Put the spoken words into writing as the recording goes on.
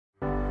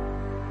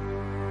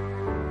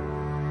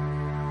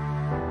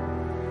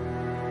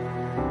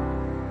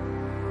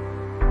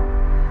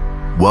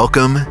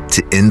Welcome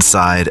to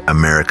Inside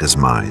America's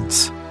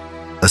Minds,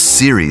 a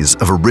series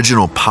of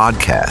original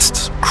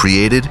podcasts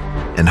created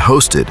and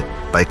hosted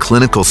by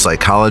clinical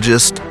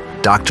psychologist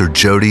Dr.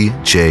 Jody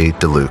J.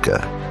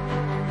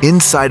 DeLuca.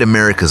 Inside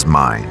America's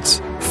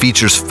Minds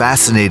features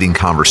fascinating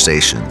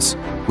conversations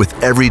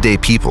with everyday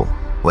people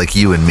like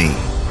you and me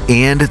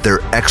and their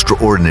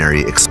extraordinary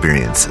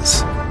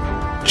experiences.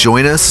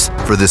 Join us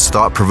for this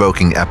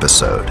thought-provoking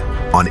episode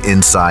on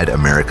Inside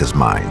America's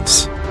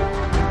Minds.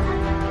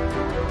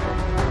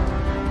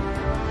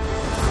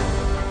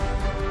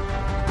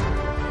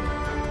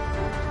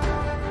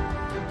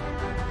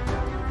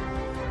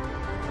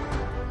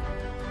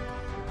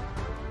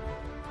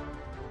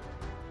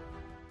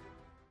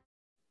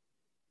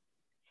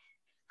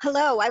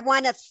 Hello, I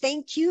want to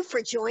thank you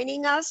for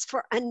joining us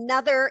for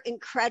another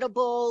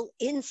incredible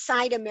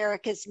Inside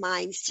America's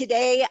Minds.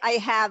 Today, I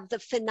have the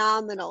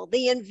phenomenal,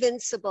 the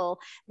invincible,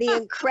 the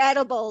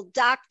incredible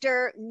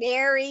Dr.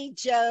 Mary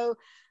Jo.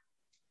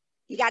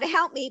 You got to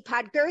help me,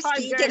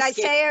 Podgurski. Did I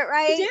say it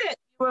right? You did. You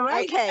were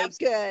right. Okay,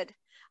 absolutely. Good.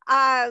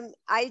 A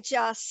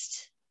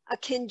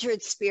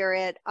kindred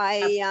spirit.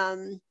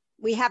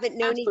 We haven't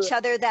known each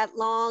other that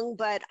long,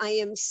 but I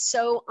am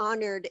so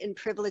honored and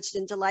privileged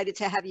and delighted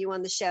to have you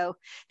on the show.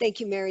 Thank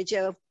you, Mary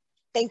Jo.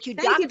 Thank you,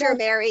 Dr.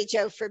 Mary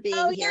Jo, for being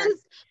here. Yes.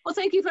 Well,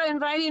 thank you for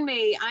inviting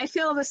me. I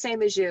feel the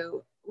same as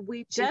you.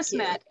 We just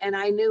met, and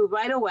I knew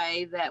right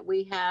away that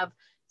we have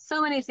so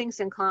many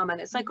things in common.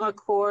 It's like our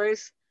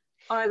cores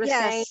are the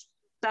same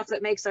stuff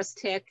that makes us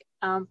tick.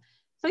 So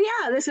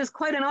yeah, this is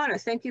quite an honor.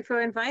 Thank you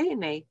for inviting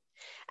me.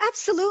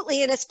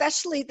 Absolutely, and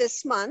especially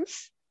this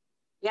month.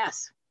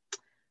 Yes.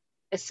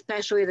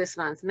 Especially this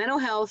month. Mental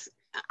health,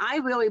 I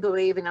really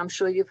believe, and I'm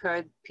sure you've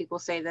heard people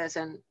say this,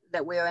 and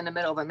that we are in the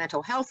middle of a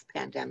mental health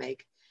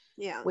pandemic.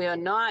 Yeah. We are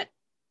not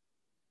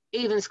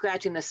even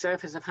scratching the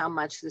surface of how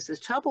much this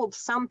has troubled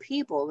some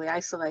people, the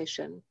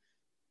isolation.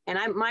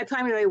 And my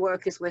primary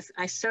work is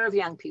I serve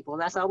young people.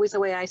 That's always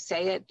the way I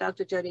say it,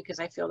 Dr. Jody, because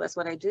I feel that's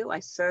what I do. I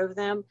serve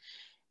them.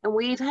 And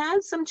we've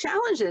had some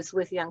challenges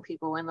with young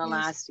people in the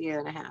last year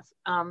and a half.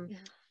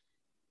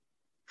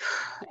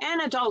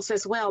 And adults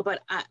as well,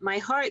 but my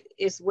heart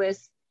is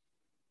with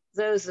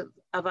those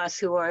of us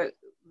who are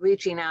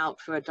reaching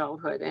out for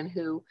adulthood and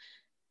who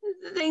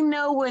they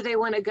know where they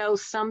want to go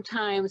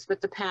sometimes,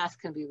 but the path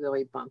can be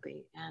really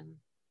bumpy. And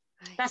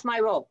that's my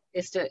role,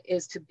 is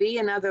to be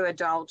another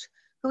adult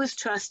who is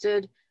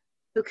trusted,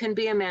 who can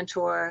be a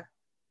mentor.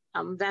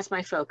 That's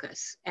my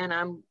focus, and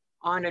I'm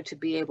honored to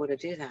be able to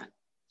do that.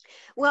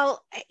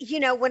 Well,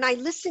 you know, when I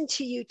listen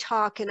to you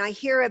talk and I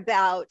hear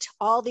about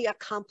all the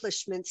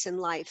accomplishments in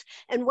life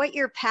and what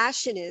your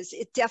passion is,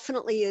 it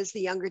definitely is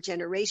the younger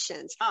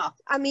generations. Oh,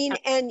 I mean,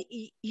 and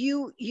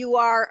you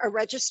are a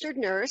registered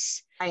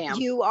nurse. I am.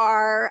 You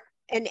are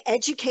an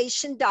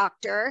education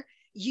doctor.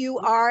 You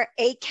are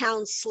a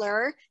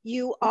counselor.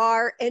 You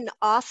are an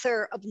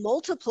author of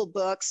multiple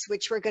books,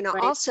 which we're going to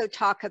also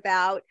talk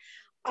about.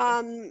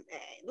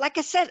 Like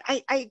I said,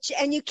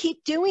 and you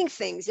keep doing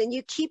things and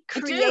you keep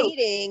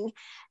creating.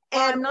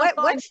 And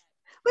what's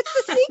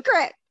the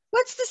secret?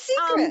 What's the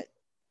secret?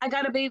 I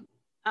gotta be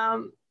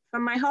from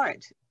my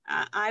heart.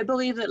 I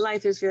believe that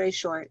life is very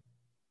short,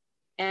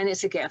 and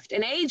it's a gift.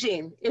 And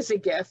aging is a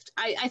gift.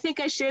 I think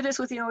I shared this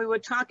with you when we were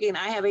talking.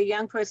 I have a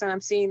young person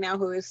I'm seeing now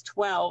who is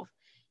 12,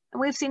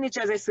 and we've seen each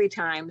other 3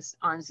 times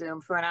on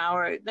Zoom for an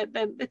hour.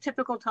 The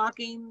typical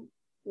talking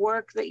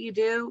work that you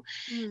do.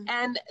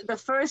 And the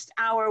first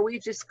hour we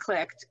just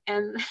clicked,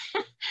 and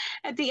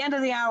at the end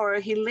of the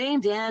hour he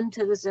leaned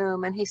into the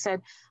Zoom and he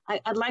said,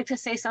 I'd like to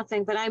say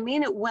something, but I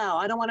mean it well.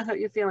 I don't want to hurt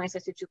your feelings. I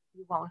said, you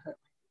won't hurt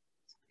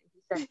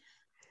my feelings. He said,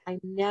 I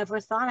never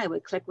thought I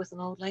would click with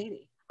an old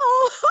lady.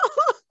 Oh,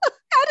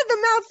 out of the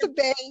mouths of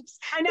babes.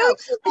 I know.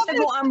 I said,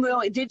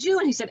 well, did you?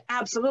 And he said,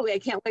 absolutely. I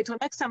can't wait till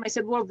next time. I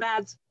said, well,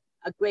 that's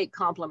a great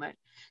compliment.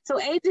 So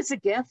age is a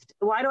gift.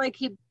 Why do I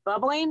keep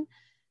bubbling?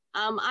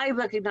 I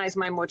recognized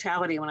my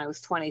mortality when I was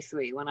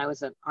 23, when I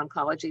was an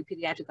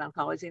pediatric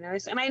oncology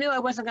nurse. And I knew I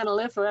wasn't going to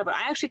live forever.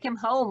 I actually came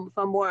home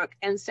from work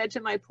and said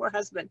to my poor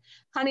husband,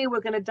 honey, we're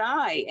going to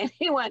die. And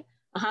he went,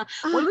 what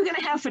are we going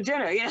to have for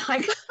dinner? You know,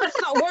 like,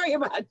 let's not worry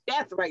about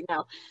death right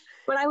now.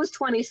 But I was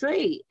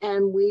 23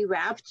 and we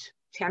wrapped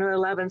 10 or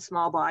 11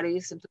 small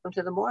bodies and took them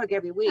to the morgue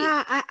every week.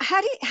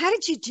 How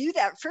did you do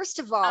that? First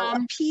of all, a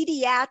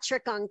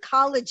pediatric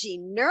oncology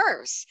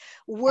nurse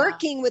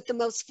working with the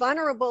most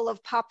vulnerable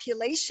of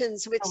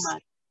populations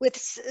with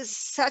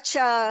such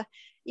a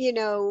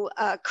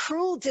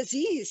cruel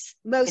disease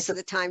most of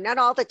the time, not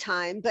all the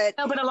time, but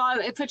no,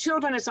 but for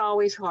children it's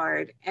always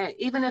hard.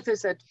 Even if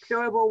it's a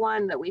curable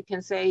one that we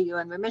can say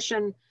you're in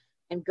remission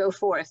and go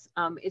forth,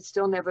 it's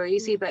still never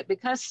easy. But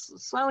because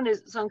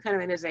Sloan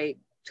Kettering is a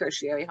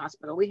tertiary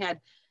hospital, we had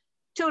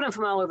children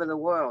from all over the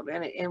world,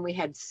 and we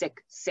had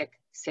sick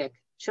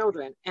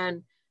children,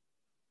 and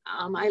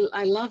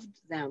I loved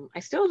them. I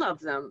still love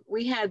them.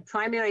 We had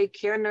primary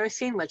care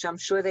nursing, which I'm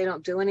sure they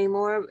don't do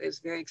anymore. It's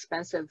very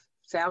expensive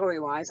salary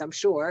wise, I'm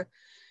sure.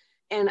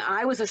 And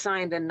I was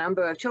assigned a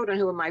number of children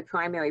who were my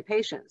primary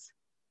patients.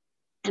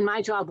 And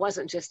my job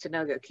wasn't just to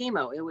know their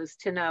chemo, it was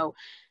to know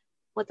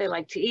what they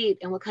like to eat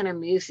and what kind of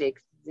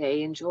music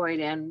they enjoyed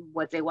and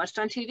what they watched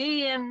on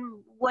TV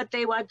and what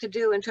they liked to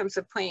do in terms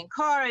of playing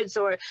cards.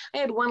 Or I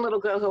had one little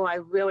girl who I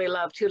really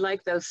loved who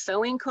liked those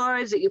sewing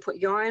cards that you put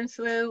yarn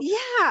through. Yeah,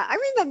 I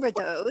remember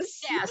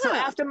those. Yeah, so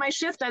after my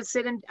shift, I'd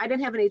sit and I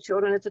didn't have any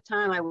children at the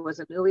time. I was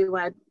a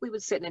newlywed. We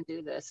would sit and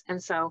do this.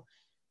 And so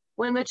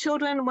when the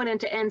children went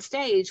into end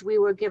stage, we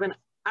were given,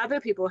 other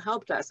people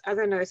helped us,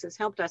 other nurses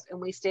helped us, and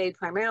we stayed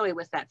primarily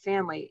with that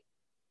family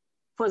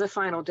for the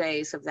final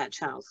days of that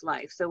child's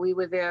life. So we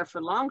were there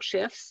for long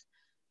shifts,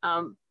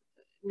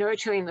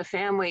 nurturing the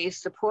family,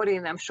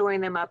 supporting them,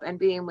 shoring them up, and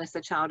being with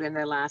the child in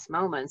their last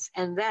moments.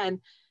 And then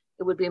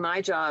it would be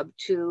my job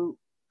to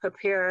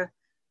prepare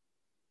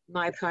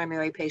my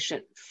primary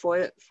patient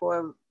for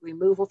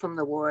removal from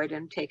the ward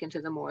and taken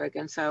to the morgue.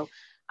 And so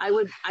I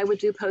would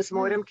do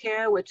postmortem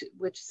care, which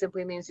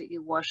simply means that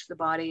you wash the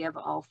body of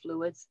all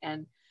fluids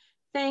and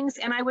things.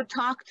 And I would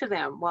talk to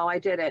them while I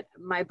did it.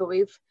 My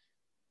belief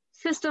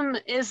system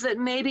is that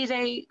maybe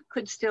they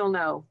could still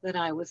know that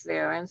I was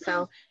there. And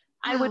so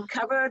I would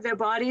cover their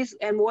bodies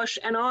and wash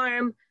an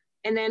arm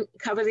and then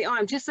cover the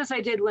arm, just as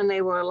I did when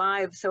they were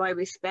alive. So I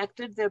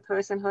respected their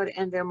personhood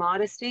and their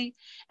modesty.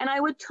 And I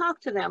would talk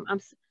to them.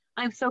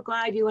 I'm so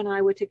glad you and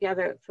I were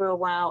together for a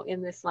while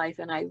in this life,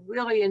 and I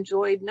really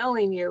enjoyed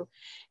knowing you.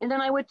 And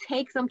then I would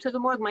take them to the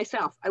morgue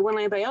myself. I wouldn't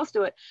let anybody else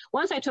do it.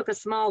 Once I took a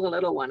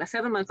little one, a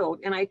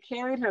 7-month-old, and I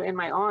carried her in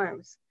my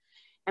arms.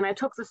 And I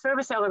took the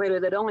service elevator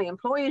that only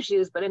employees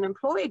use, but an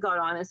employee got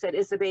on and said,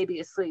 "Is the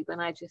baby asleep?"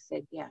 And I just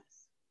said, "Yes."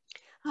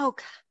 Oh,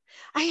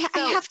 I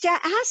have to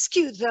ask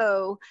you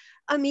though,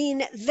 I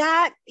mean,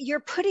 that you're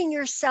putting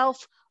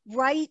yourself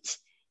right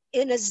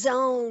in a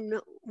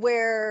zone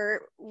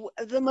where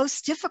the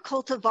most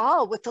difficult of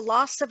all, with the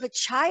loss of a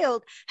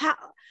child,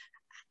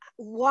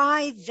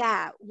 why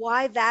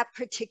that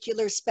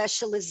particular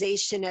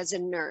specialization as a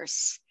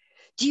nurse?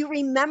 Do you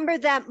remember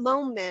that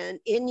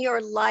moment in your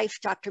life,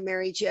 Dr.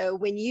 Mary Jo,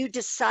 when you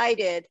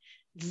decided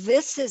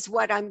this is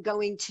what I'm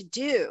going to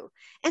do?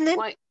 And then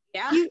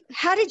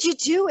how did you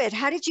do it?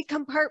 How did you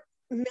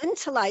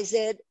compartmentalize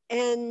it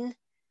and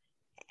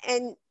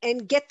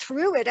get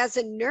through it as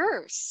a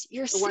nurse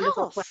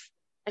yourself?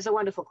 It's a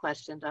wonderful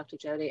question, Dr.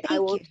 Jody. I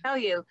will tell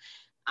you,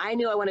 I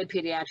knew I wanted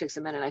pediatrics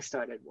the minute I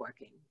started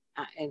working.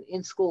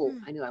 In school,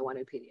 I knew I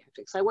wanted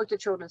pediatrics. I worked at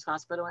Children's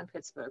Hospital in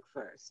Pittsburgh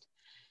first.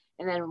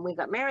 And then when we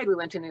got married, we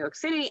went to New York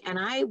City, and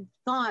I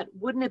thought,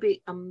 wouldn't it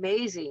be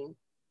amazing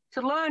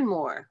to learn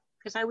more?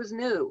 Because I was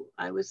new.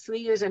 I was 3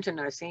 years into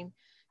nursing,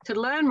 to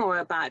learn more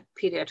about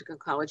pediatric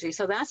oncology.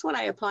 So that's what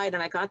I applied,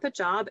 and I got the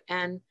job.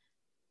 And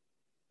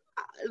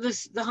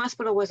the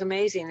hospital was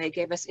amazing. They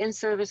gave us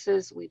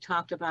in-services. We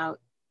talked about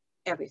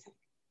everything,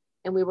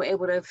 and we were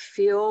able to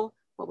feel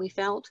what we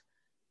felt.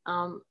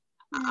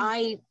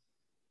 I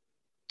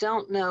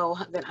don't know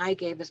that I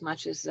gave as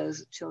much as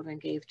those children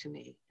gave to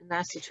me, and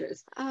that's the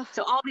truth.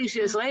 So all these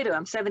years later,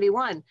 I'm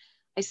 71,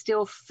 I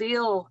still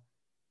feel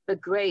the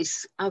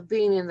grace of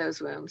being in those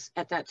rooms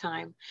at that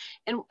time.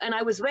 And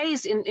I was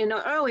raised in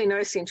early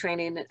nursing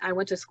training. I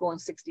went to school in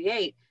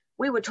 '68.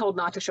 We were told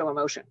not to show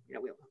emotion.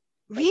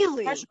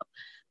 Really?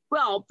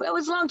 Well, it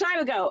was a long time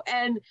ago.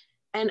 And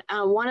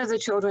one of the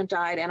children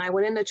died, and I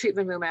went in the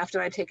treatment room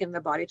after I'd taken the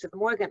body to the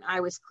morgue, and I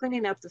was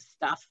cleaning up the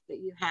stuff that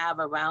you have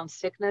around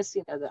sickness,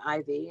 the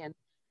IV, and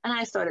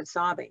I started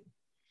sobbing.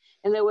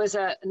 And there was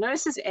a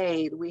nurse's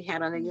aide we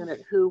had on the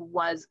unit who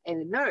was a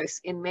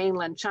nurse in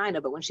mainland China,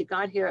 but when she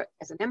got here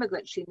as an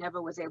immigrant, she never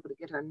was able to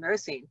get her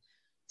nursing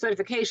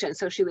certification.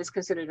 So she was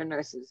considered a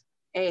nurse's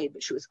aide,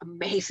 but she was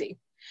amazing.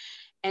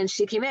 And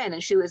she came in,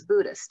 and she was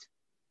Buddhist.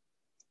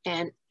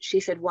 And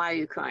she said, "Why are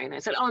you crying?" I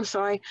said, "Oh, I'm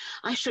sorry,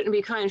 I shouldn't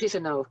be crying." She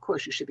said, "No, of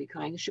course you should be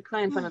crying. You should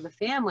cry in front of the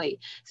family,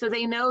 so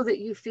they know that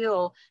you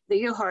feel that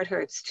your heart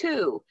hurts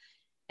too."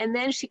 And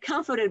then she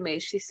comforted me.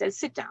 She said,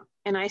 "Sit down."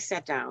 And I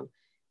sat down.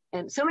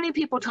 And so many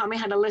people taught me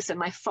how to listen.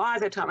 My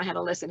father taught me how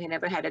to listen. He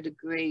never had a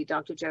degree,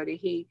 Dr. Jody.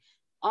 He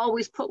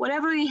always put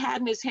whatever he had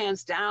in his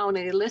hands down,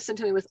 and he listened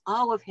to me with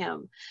all of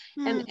him.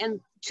 And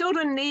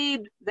children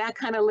need that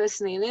kind of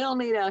listening. They don't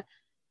need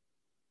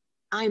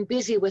 "I'm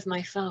busy with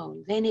my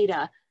phone." They need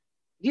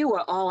 "you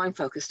are all I'm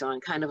focused on"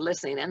 kind of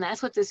listening. And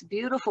that's what this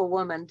beautiful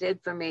woman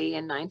did for me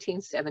in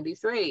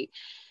 1973.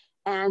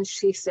 And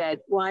she said,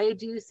 "Why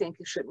do you think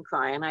you shouldn't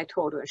cry?" And I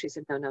told her, and she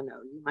said, no,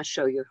 you must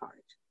show your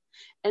heart."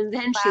 And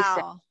then she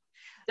said,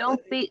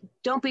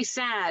 don't be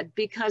sad,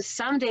 because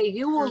someday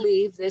you will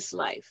leave this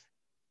life.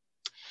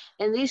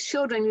 And these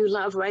children you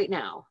love right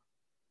now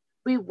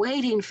be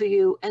waiting for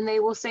you, and they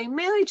will say,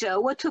 "Mary Jo,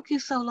 what took you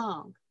so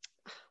long?"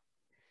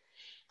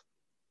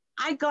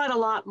 I got a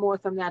lot more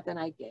from that than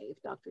I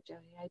gave, Dr.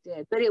 Jody, I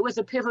did. But it was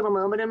a pivotal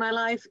moment in my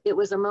life. It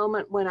was a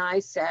moment when I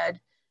said,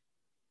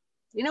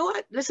 you know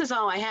what, this is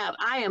all I have.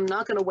 I am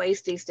not going to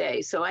waste these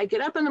days. So I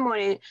get up in the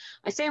morning,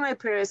 I say my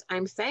prayers,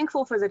 I'm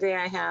thankful for the day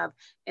I have,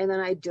 and then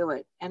I do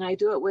it. And I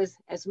do it with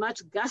as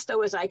much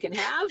gusto as I can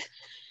have.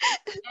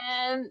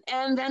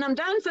 and then I'm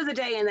done for the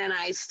day, and then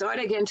I start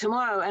again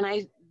tomorrow.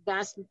 And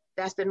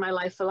that's been my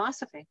life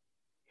philosophy.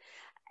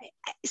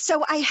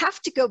 So I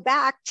have to go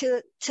back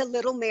to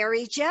little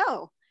Mary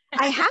Jo.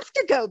 I have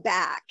to go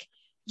back.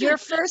 Your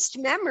first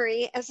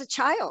memory as a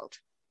child.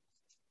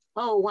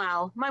 Oh,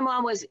 wow. My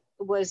mom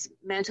was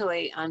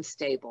mentally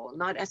unstable.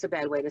 Not as a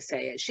bad way to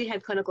say it. She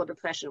had clinical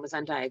depression, was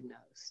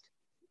undiagnosed.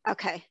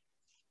 Okay.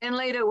 And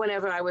later,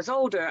 whenever I was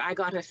older, I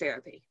got her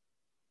therapy.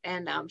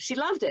 And she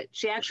loved it.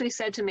 She actually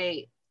said to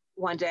me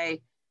one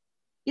day,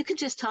 you can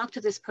just talk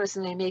to this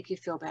person, they make you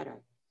feel better.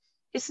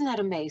 Isn't that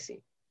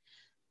amazing?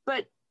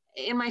 But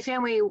in my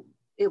family,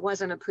 it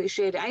wasn't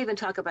appreciated. I even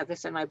talk about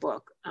this in my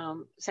book,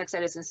 Sex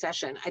Ed is in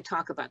Session. I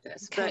talk about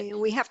this. Okay, and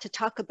we have to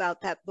talk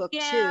about that book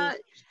yeah,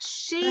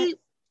 too.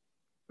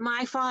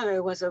 My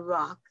father was a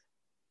rock,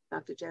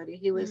 Dr. Jody.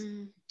 He was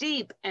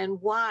deep and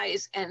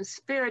wise and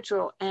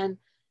spiritual and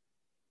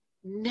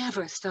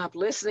never stopped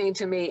listening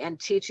to me and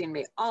teaching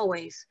me,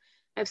 always.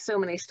 I have so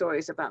many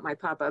stories about my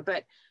papa.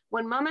 But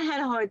when Mama had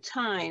a hard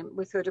time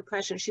with her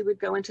depression, she would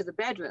go into the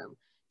bedroom.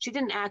 She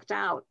didn't act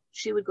out.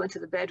 She would go into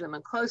the bedroom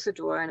and close the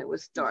door, and it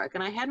was dark.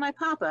 And I had my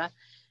papa,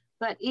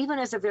 but even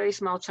as a very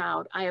small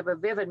child, I have a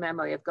vivid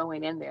memory of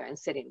going in there and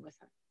sitting with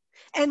her.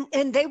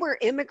 And they were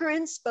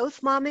immigrants,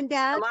 both mom and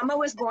dad? Mama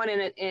was born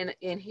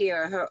in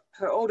here.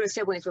 Her older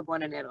siblings were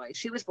born in Italy.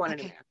 She was born in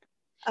America.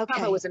 Okay.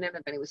 Papa was an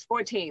immigrant. He was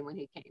 14 when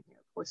he came here,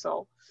 poor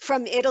soul.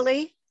 From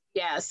Italy?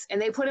 Yes, and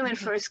they put him in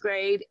first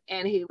grade,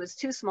 and he was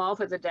too small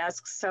for the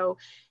desks. So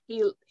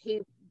he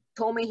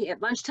told me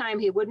at lunchtime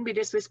he wouldn't be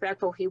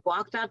disrespectful. He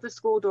walked out the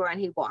school door,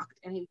 and he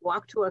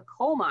walked to a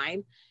coal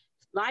mine,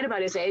 lied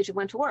about his age, and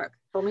went to work.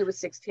 Told me he was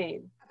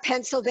 16.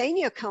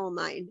 Pennsylvania coal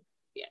mine.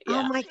 Yeah.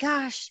 Oh my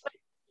gosh. But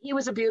he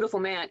was a beautiful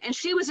man, and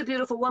she was a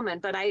beautiful woman.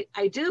 But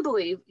I do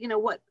believe, you know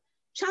what?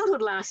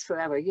 Childhood lasts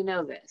forever. You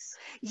know this.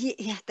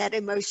 Yeah, that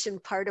emotion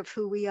part of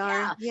who we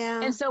are.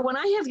 Yeah. And so when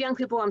I have young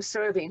people I'm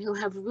serving who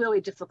have really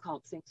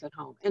difficult things at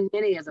home, and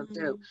many of them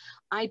do,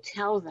 I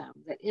tell them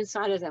that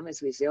inside of them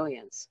is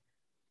resilience,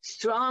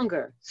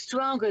 stronger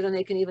than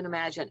they can even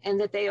imagine,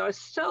 and that they are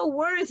so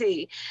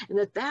worthy, and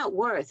that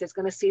worth is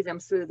going to see them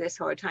through this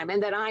hard time,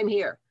 and that I'm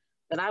here,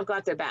 that I've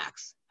got their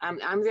backs.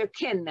 I'm their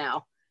kin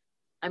now.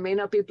 I may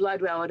not be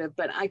blood relative,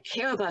 but I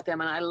care about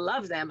them and I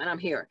love them and I'm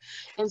here.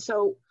 And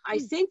so I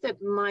think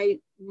that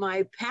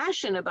my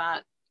passion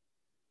about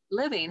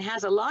living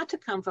has a lot to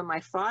come from my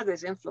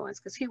father's influence,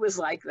 because he was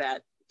like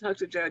that.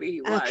 Dr. Jody,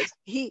 he was.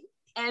 Okay.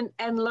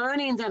 And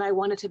learning that I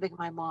wanted to make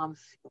my mom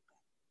feel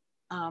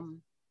better.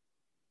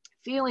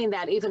 Feeling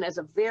that even as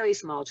a very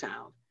small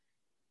child,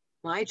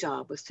 my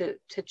job was to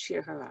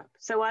cheer her up.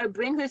 So I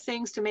bring her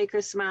things to make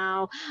her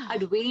smile.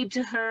 I'd read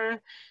to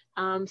her,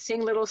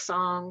 sing little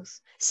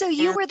songs. So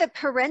you were the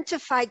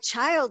parentified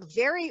child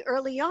very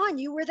early on.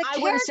 You were the caregiver.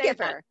 I wouldn't say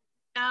that.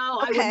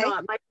 No, okay. I would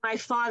not. My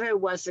father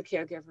was the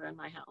caregiver in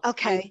my house.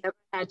 Okay. I never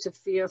had to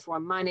fear for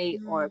money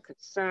or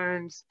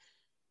concerns.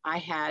 I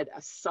had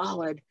a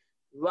solid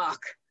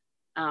rock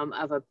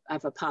of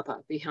a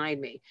papa behind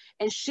me.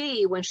 And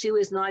she, when she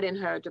was not in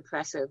her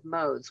depressive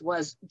modes,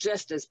 was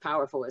just as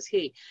powerful as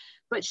he.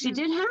 But she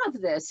did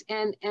have this,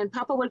 and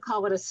Papa would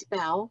call it a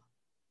spell.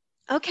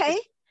 Okay.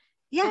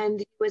 Yeah. And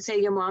he would say,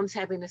 your mom's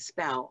having a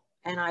spell.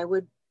 And I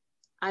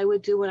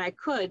would do what I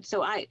could.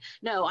 So I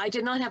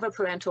did not have a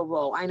parental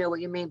role. I know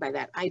what you mean by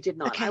that. I did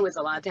not. Okay. I was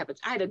allowed to have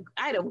I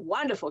had a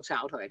wonderful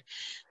childhood,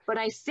 but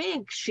I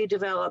think she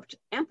developed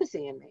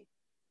empathy in me.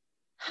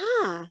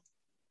 Huh.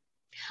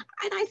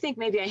 And I think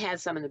maybe I had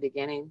some in the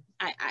beginning.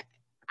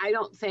 I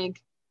don't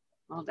think,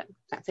 well,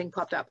 that thing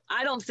popped up.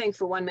 I don't think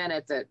for 1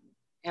 minute that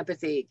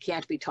empathy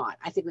can't be taught.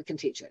 I think we can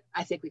teach it.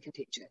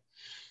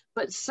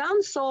 But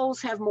some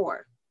souls have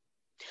more.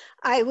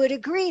 I would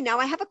agree. Now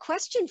I have a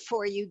question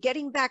for you,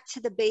 getting back to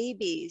the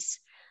babies.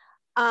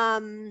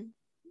 Do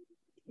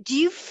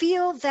you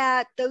feel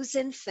that those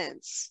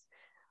infants,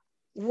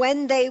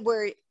 when they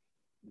were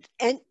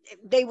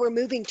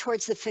moving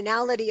towards the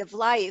finality of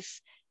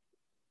life,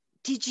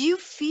 did you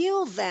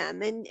feel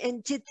them,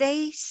 and did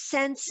they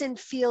sense and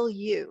feel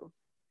you?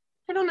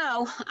 I don't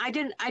know. I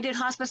did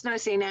hospice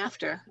nursing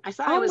after. I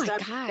thought Oh I was my done.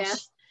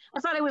 gosh. I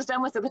thought I was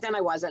done with it, but then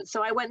I wasn't.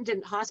 So I went and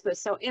did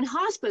hospice. So in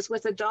hospice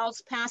with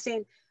adults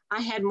passing,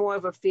 I had more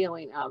of a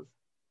feeling of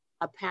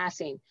a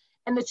passing.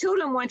 And the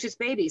children weren't just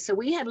babies. So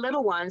we had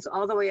little ones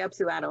all the way up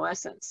through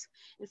adolescence.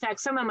 In fact,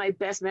 some of my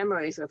best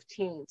memories of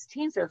teens.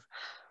 Teens are,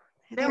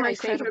 they're my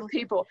favorite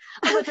people.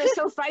 Oh, but they're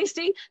so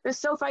feisty. They're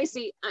so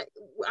feisty.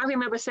 I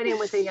remember sitting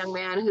with a young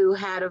man who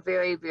had a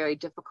very, very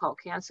difficult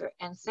cancer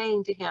and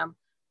saying to him,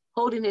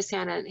 holding his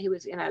hand, and he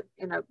was in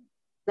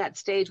that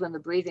stage when the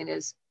breathing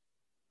is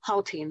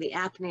halting, the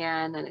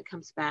apnea, and then it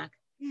comes back.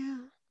 Yeah.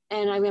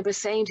 And I remember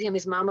saying to him,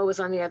 his mama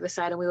was on the other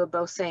side, and we were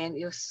both saying,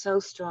 you're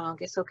so strong,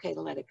 it's okay to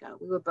let it go.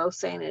 We were both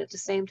saying it at the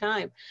same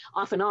time,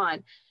 off and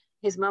on.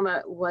 His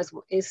mama was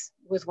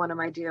one of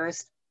my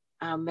dearest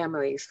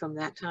memories from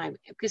that time,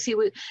 because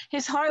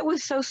his heart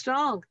was so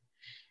strong.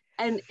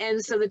 And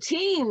so the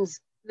teens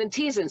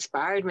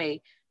inspired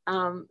me.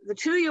 The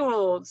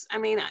 2-year-olds, I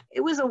mean,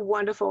 it was a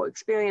wonderful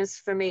experience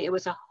for me. It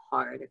was a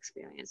hard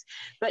experience.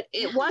 But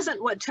it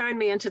wasn't what turned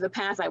me into the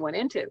path I went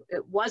into.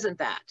 It wasn't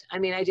that. I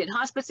mean, I did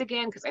hospice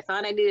again because I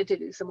thought I needed to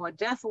do some more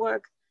death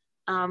work.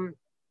 I'm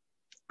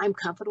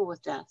comfortable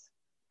with death.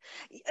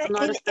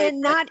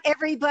 And not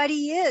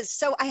everybody is.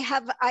 So I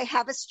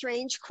have a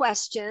strange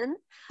question.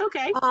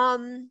 Okay.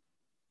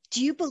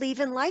 Do you believe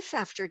in life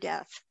after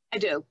death? I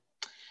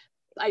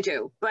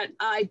do, but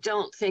I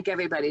don't think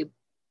everybody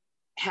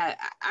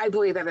I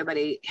believe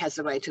everybody has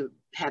the right to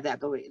have that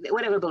belief,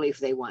 whatever belief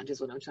they want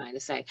is what I'm trying to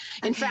say.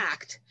 In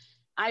fact,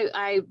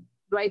 I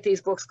write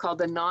these books called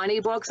the Nonnie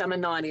books. I'm a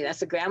Nonnie,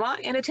 that's a grandma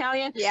in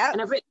Italian. Yeah.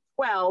 And I've written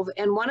 12,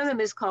 and one of them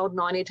is called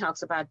Nonnie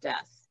Talks About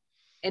Death.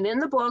 And in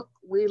the book,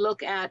 we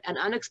look at an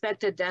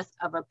unexpected death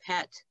of a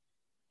pet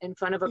in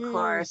front of a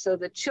car. So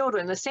the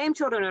children, the same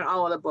children in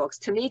all of the books,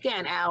 Tamika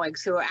and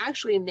Alex, who are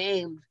actually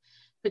named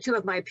the two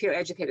of my peer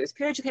educators.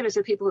 Peer educators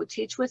are people who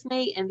teach with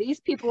me, and these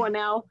people are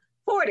now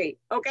 40,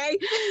 okay?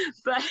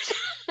 But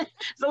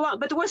it's a lot,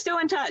 but we're still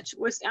in touch.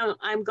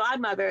 I'm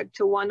godmother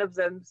to one of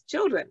them's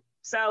children.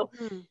 So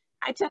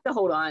I tend to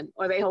hold on,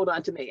 or they hold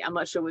on to me. I'm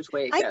not sure which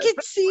way it goes. I can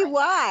see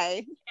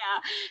why.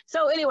 Yeah.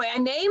 So anyway, I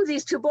named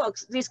these two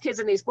books, these kids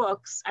in these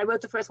books. I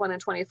wrote the first one in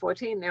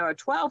 2014. There are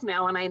 12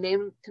 now, and I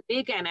named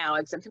Tamika and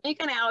Alex. And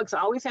Tamika and Alex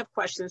always have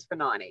questions for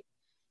Nonnie.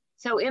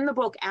 So in the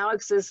book,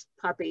 Alex's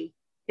puppy,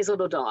 his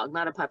little dog,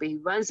 not a puppy, he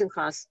runs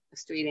across the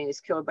street and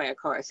he's killed by a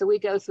car. So we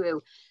go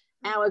through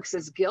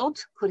Alex's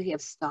guilt. Could he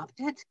have stopped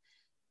it?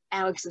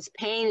 Alex's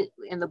pain.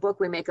 In the book,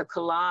 we make a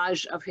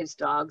collage of his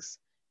dog's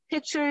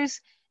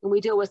pictures, and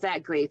we deal with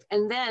that grief.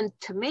 And then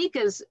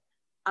Tamika's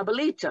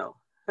abuelito,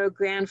 her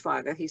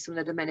grandfather, he's from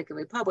the Dominican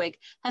Republic,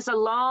 has a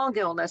long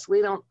illness.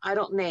 I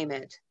don't name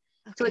it.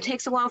 Okay. So it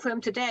takes a while for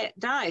him to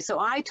die. So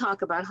I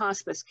talk about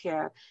hospice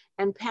care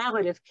and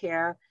palliative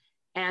care.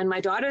 And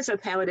my daughter's a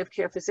palliative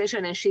care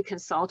physician, and she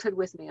consulted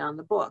with me on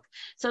the book.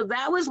 So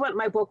that was what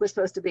my book was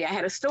supposed to be. I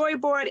had a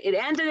storyboard. It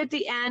ended at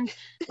the end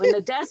when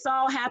the deaths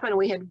all happened.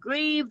 We had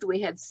grieved,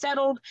 we had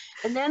settled.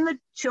 And then the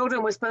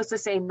children were supposed to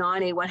say,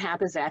 Nonnie, what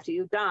happens after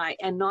you die?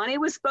 And Nonnie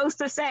was supposed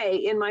to say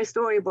in my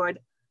storyboard,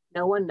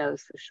 no one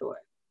knows for sure.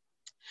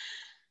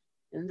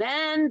 And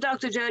then,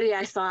 Dr. Jody,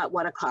 I thought,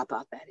 what a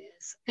cop-out that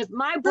is. Because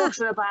my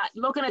books are about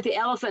looking at the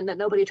elephant that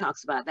nobody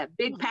talks about, that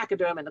big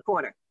pachyderm in the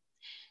corner.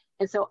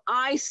 And so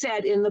I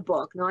said in the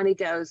book, Nonnie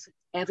goes,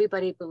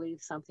 everybody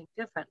believes something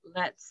different.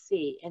 Let's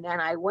see. And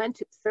then I went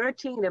to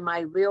 13 of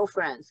my real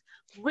friends,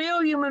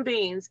 real human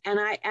beings, and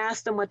I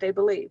asked them what they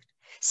believed.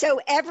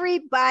 So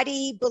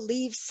everybody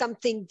believes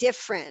something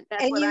different.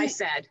 That's what I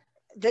said.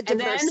 The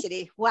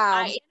diversity. Wow.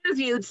 I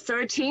interviewed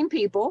 13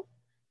 people,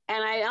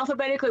 and I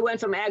alphabetically went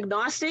from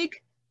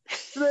agnostic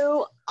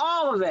through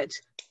all of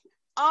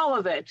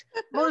it.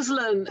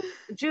 Muslim,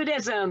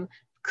 Judaism,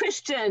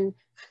 Christian,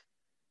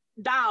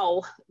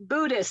 Tao,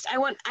 Buddhist.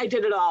 I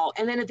did it all.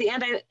 And then at the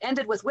end, I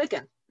ended with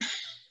Wiccan.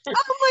 Oh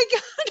my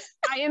God.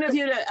 I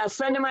interviewed a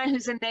friend of mine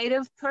who's a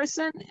native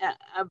person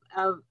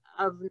of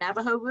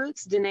Navajo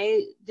roots,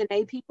 Dene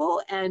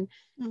people, and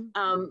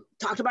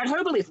talked about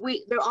her belief.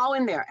 They're all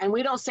in there, and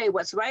we don't say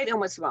what's right and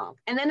what's wrong.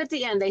 And then at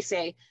the end, they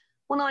say,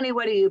 well, Nonnie,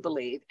 what do you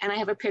believe? And I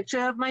have a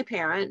picture of my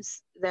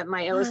parents that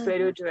my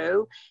illustrator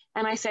drew.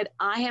 And I said,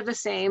 I have the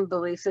same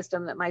belief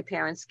system that my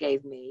parents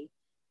gave me.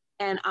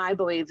 And I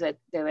believe that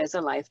there is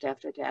a life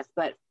after death,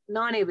 but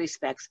Nonnie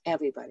respects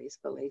everybody's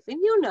belief. And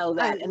you know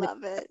that. I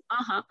love it.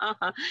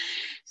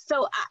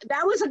 So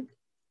that was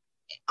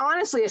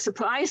honestly a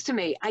surprise to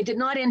me. I did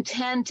not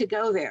intend to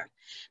go there,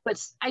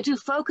 but I do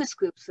focus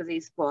groups for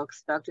these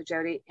books, Dr.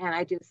 Jody, and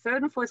I do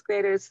 3rd and 4th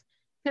graders,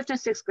 5th and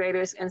 6th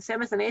graders, and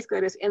 7th and 8th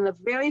graders. In the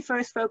very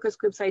first focus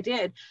groups I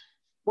did,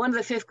 one of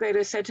the 5th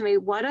graders said to me,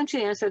 why don't you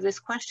answer this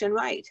question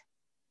right?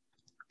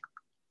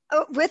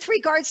 Oh, with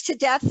regards to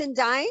death and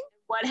dying?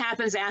 What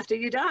happens after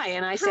you die?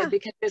 And I said,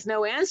 because there's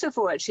no answer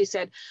for it. She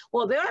said,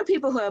 well, there are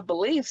people who have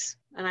beliefs.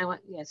 And I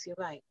went, yes, you're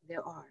right.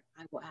 There are.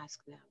 I will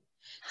ask them.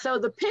 So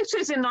the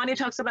pictures in Nonnie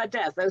Talks About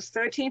Death, those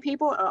 13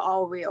 people are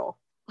all real.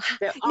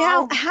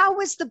 Now, how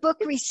was the book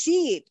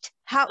received?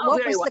 What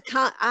was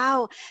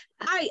the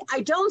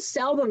I don't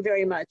sell them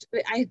very much.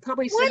 I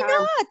probably Why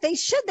not? They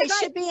should. They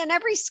should be in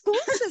every school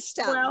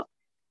system. Well,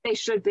 they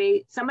should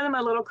be. Some of them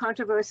are a little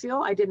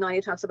controversial. I did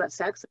Nonnie Talks About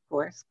Sex, of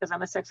course, because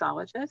I'm a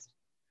sexologist.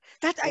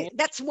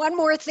 That's one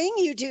more thing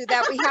you do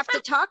that we have to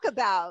talk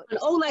about.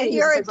 And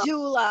you're a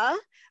doula.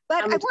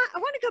 But I want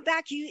to go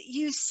back.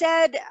 You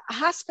said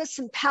hospice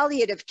and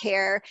palliative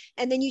care,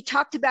 and then you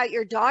talked about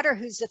your daughter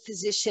who's a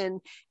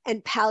physician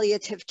and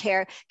palliative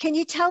care. Can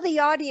you tell the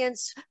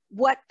audience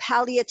what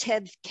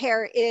palliative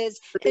care is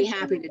and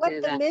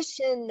what the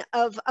mission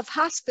of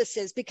hospice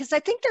is? Because I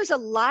think there's a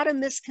lot of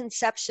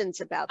misconceptions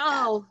about that.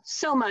 Oh,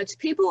 so much.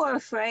 People are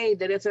afraid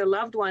that if their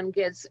loved one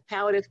gets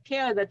palliative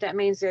care, that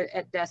means they're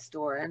at death's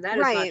door. And that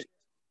is not true.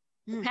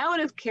 The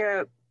palliative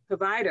care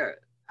provider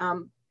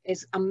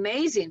is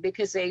amazing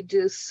because they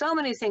do so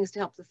many things to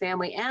help the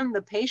family and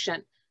the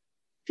patient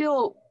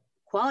feel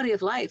quality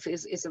of life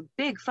is a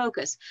big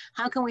focus.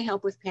 How can we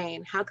help with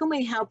pain? How can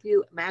we help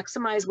you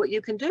maximize what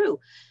you can do?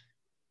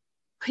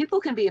 People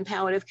can be in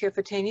palliative care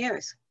for 10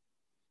 years.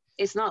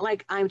 It's not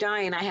like I'm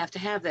dying, I have to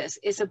have this.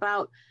 It's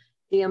about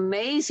the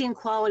amazing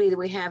quality that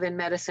we have in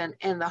medicine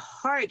and the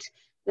heart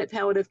that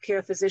palliative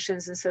care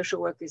physicians and social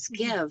workers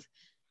give.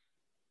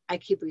 I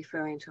keep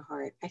referring to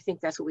heart. I think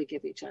that's what we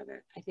give each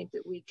other. I think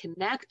that we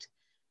connect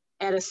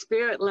at a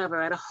spirit level,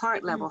 at a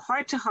heart level,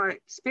 heart to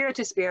heart, spirit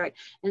to spirit,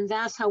 and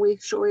that's how we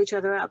shore each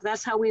other up.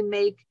 That's how we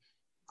make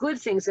good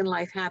things in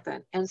life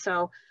happen. And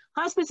so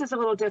hospice is a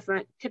little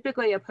different.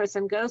 Typically, a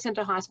person goes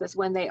into hospice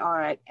when they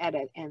are at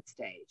an end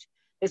stage.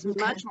 There's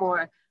much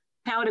more.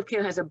 Palliative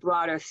care has a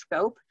broader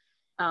scope.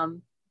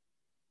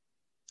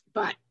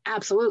 But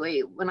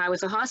absolutely, when I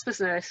was a hospice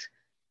nurse,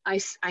 I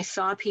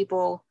saw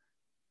people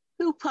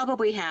who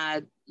probably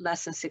had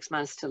less than 6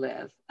 months to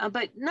live.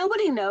 But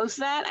nobody knows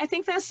that. I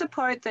think that's the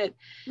part that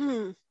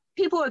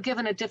people are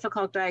given a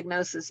difficult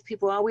diagnosis.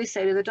 People always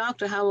say to the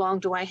doctor, how long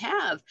do I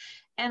have?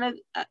 And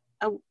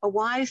a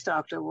wise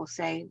doctor will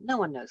say, no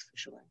one knows for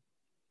sure.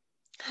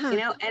 You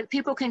know, and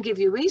people can give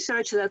you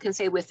research that can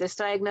say with this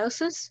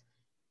diagnosis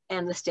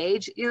and the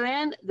stage you're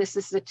in, this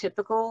is the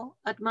typical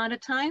amount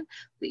of time,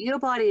 but your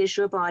body is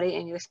your body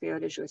and your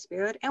spirit is your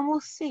spirit, and we'll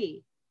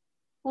see.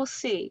 We'll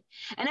see.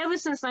 And ever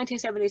since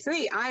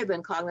 1973, I've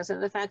been cognizant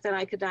of the fact that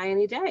I could die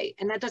any day,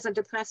 and that doesn't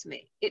depress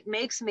me. It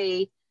makes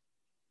me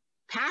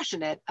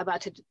passionate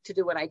about to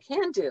do what I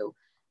can do.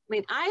 I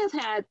mean, I have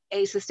had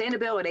a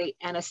sustainability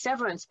and a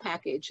severance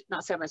package,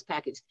 not severance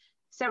package,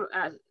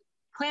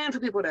 plan for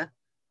people to,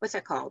 what's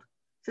that called?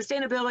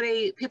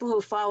 Sustainability, people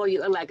who follow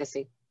you, a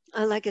legacy.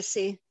 A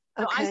legacy.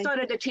 Okay. So I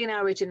started a teen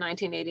outreach in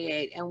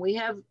 1988, and we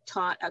have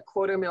taught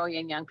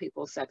 250,000 young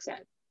people sex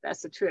ed.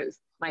 That's the truth.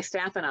 My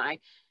staff and I.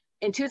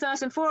 In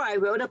 2004, I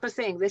wrote up a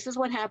thing. This is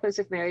what happens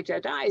if Mary Jo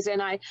dies.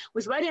 And I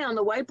was writing on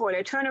the whiteboard.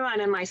 I turned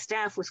around and my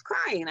staff was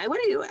crying.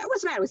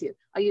 What's the matter with you?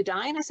 Are you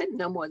dying? I said,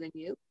 no more than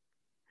you.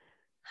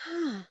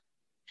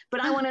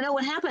 But I want to know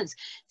what happens.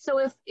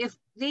 So if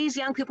these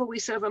young people we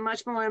serve are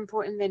much more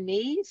important than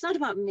me, it's not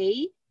about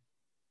me.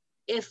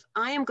 If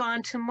I am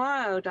gone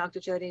tomorrow, Dr.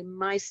 Jody,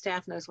 my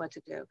staff knows what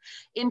to do.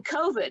 In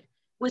COVID,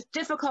 with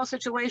difficult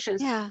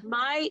situations,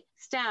 my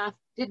staff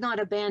did not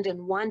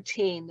abandon one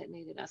teen that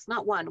needed us,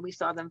 not one. We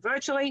saw them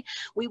virtually.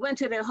 We went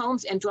to their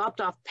homes and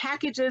dropped off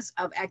packages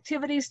of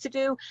activities to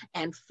do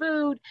and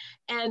food,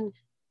 and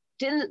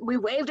we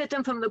waved at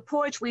them from the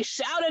porch. We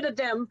shouted at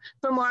them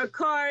from our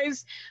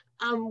cars.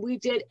 We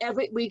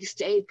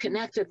stayed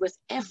connected with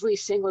every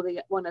single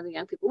one of the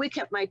young people.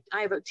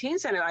 I have a teen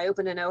center I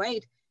opened in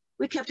 2008.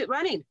 We kept it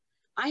running.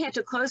 I had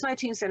to close my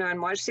teen center on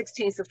March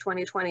 16th of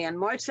 2020. On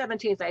March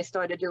 17th, I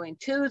started doing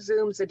 2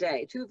 Zooms a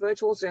day, 2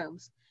 virtual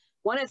Zooms,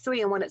 one at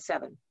 3 and one at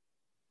 7.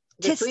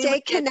 To stay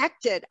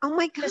connected. Oh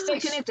my gosh. To stay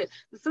connected.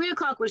 The 3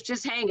 o'clock was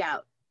just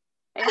hangout.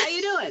 Hey, how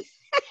you doing?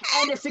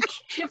 And if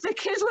the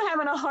kids were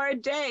having a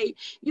hard day,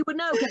 you would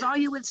know, because all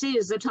you would see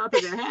is the top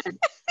of their head.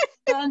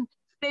 And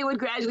they would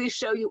gradually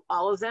show you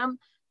all of them.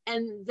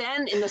 And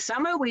then in the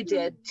summer, we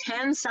did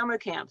 10 summer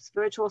camps,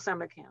 virtual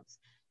summer camps.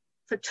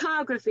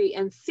 Photography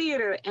and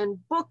theater and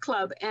book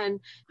club and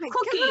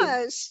cooking.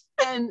 Gosh.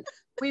 And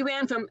we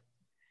ran from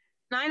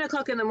 9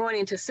 o'clock in the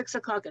morning to 6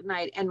 o'clock at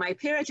night. And my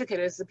peer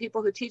educators, the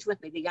people who teach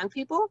with me, the young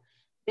people,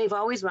 they've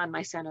always run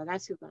my center.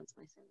 That's who runs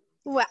my center.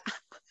 Wow.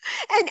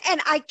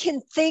 And I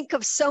can think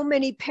of so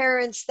many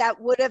parents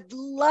that would have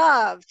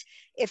loved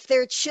if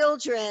their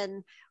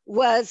children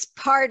was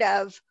part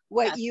of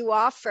what you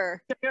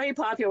offer. It's a very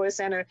popular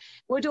center.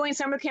 We're doing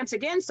summer camps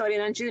again starting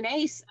on June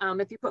 8th.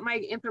 If you put my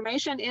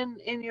information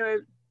in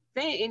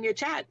your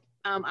chat,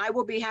 I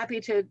will be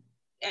happy to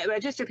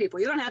register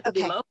people. You don't have to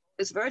be local.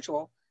 It's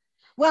virtual.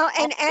 Well,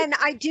 and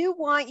I do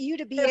want you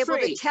to be able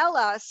to tell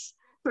us,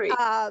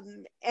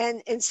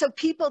 and so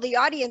people, the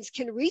audience,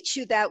 can reach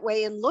you that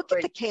way and look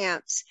at the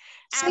camps.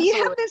 So you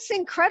have this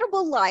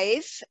incredible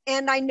life,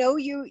 and I know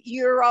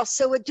you're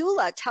also a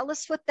doula. Tell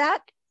us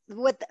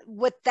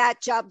what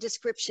that job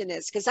description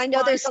is, because I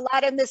know there's a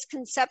lot of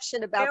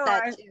misconception about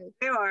that too.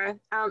 There are.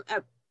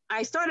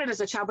 I started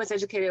as a child birth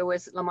educator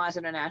with Lamaze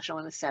International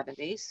in the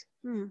 70s.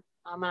 And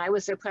I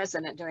was their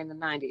president during the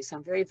 90s. So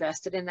I'm very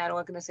vested in that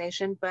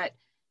organization. But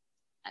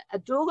a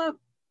doula,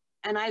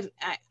 and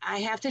I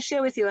have to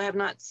share with you, I have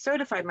not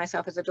certified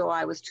myself as a doula.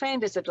 I was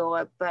trained as a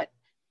doula, but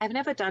I've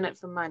never done it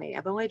for money.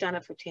 I've only done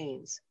it for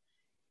teens.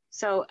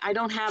 So I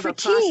don't have a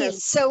process.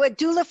 Teens. So a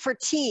doula for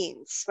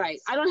teens. Right.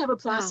 I don't have a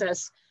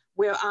process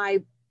where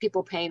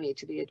people pay me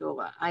to be a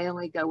doula. I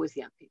only go with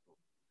young people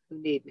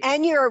who need me.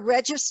 And you're a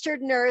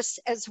registered nurse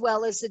as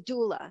well as a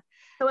doula.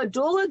 So a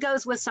doula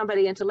goes with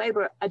somebody into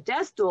labor. A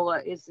death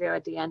doula is there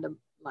at the end of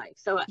life.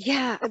 So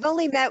yeah, I've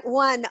only met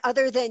one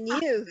other than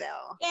you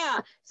though. Yeah.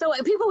 So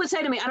people would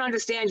say to me, I don't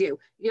understand you.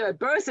 You're at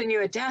birth and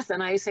you're at death.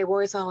 And I say, well,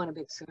 it's all in a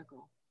big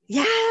circle.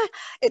 Yeah,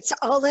 it's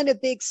all in a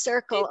big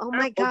circle. Oh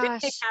my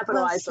gosh.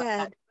 Well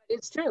said.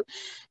 It's true.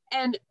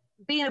 And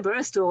being a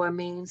birth doula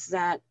means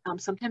that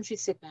sometimes you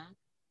sit back,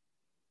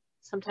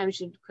 sometimes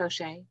you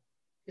crochet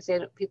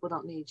because people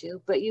don't need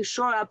you, but you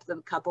shore up the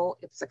couple,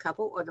 if it's a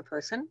couple or the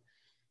person,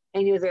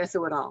 and you're there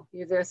through it all.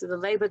 You're there through the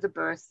labor, the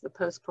birth, the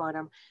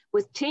postpartum.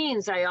 With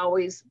teens, I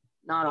always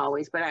not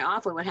always, but I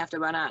often would have to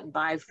run out and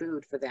buy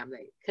food for them.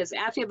 Because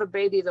after you have a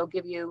baby, they'll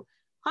give you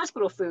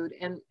hospital food.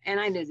 And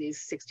I knew these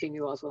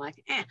 16-year-olds were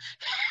like, eh.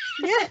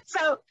 Yeah.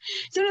 So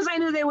as soon as I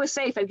knew they were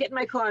safe, I'd get in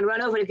my car and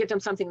run over to get them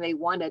something they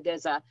wanted.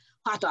 There's a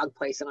hot dog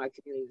place in our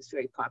community that's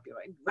very popular.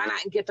 I'd run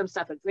out and get them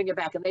stuff and bring it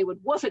back, and they would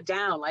wolf it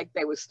down like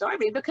they were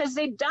starving because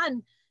they'd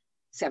done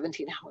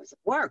 17 hours of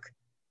work.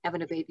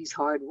 Having a baby's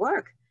hard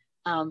work.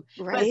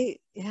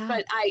 Right. Yeah.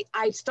 But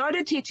I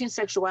started teaching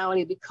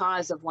sexuality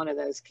because of one of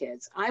those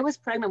kids. I was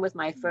pregnant with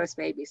my first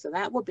baby, so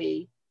that will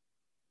be,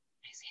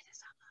 I say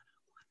this out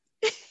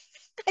loud.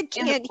 I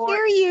can't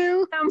hear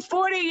you.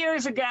 40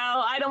 years ago.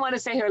 I don't want to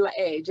say her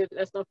age.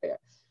 That's not fair.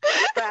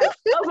 But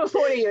over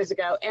 40 years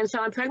ago. And so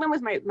I'm pregnant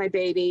with my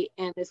baby,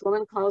 and this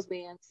woman calls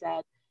me and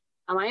said,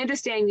 I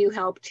understand you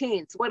help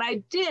teens. What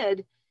I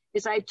did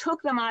is I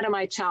took them out of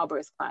my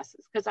childbirth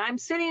classes, because I'm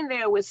sitting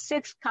there with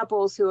 6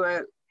 couples who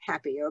are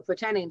happy or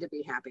pretending to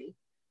be happy.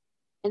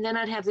 And then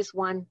I'd have this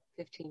one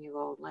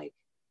 15-year-old,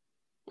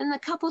 and the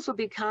couples would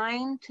be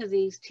kind to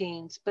these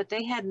teens, but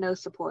they had no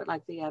support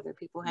like the other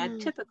people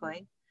had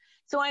typically.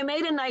 So I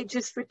made a night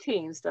just for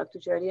teens, Dr.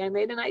 Jody. I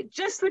made a night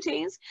just for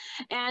teens,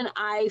 and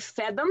I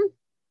fed them,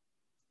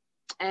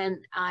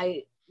 and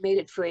I made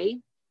it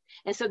free.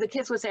 And so the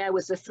kids would say I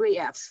was the 3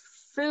 Fs: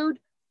 food,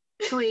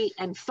 free,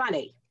 and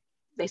funny.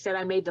 They said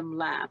I made them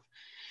laugh.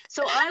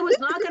 So I was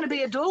not going to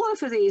be a doula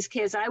for these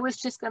kids. I was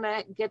just going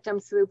to get them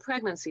through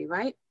pregnancy,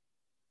 right?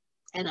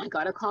 And I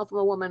got a call from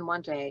a woman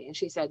one day, and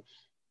she said,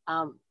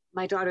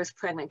 my daughter's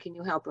pregnant. Can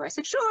you help her? I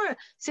said, sure.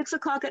 6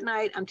 o'clock at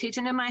night. I'm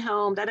teaching in my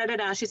home.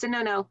 She said,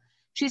 no.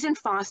 She's in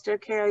foster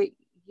care.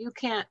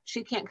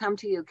 She can't come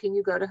to you. Can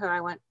you go to her?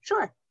 I went,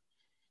 sure.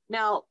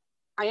 Now,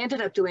 I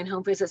ended up doing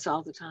home visits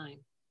all the time.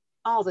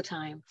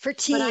 For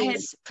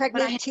teens,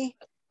 pregnant teens.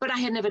 But I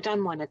had never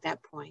done one at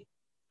that point.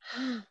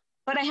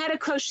 But I had a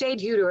crocheted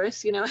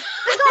uterus,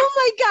 Oh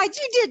my God,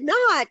 you did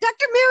not.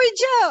 Dr. Mary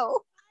Jo.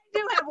 I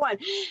do have one.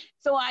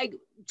 So I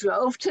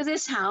drove to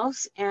this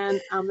house, and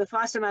the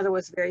foster mother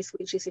was very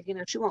sweet. She said,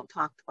 she won't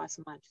talk to us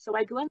much. So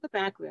I go in the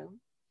back room,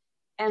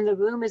 and the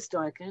room is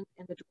darkened,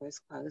 and the door is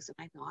closed, and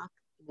I knock,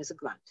 and there's a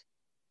grunt.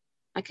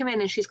 I come in,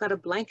 and she's got a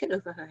blanket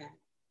over her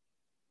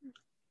head.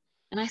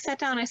 And I sat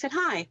down, and I said,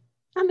 hi,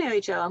 I'm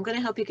Mary Jo. I'm going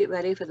to help you get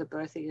ready for the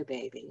birth of your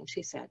baby. And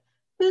she said,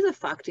 who the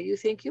fuck do you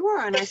think you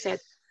are? And I said,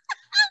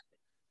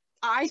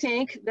 I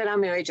think that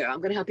I'm Mary Jo.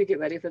 I'm going to help you get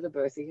ready for the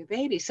birth of your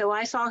baby. So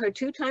I saw her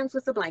 2 times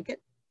with the blanket.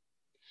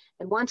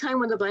 And one time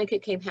when the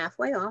blanket came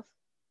halfway off.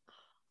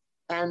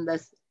 And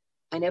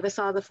I never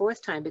saw the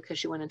 4th time because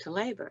she went into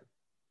labor.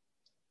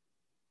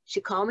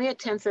 She called me at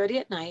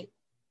 10:30 at night.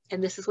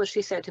 And this is what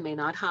she said to me,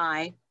 not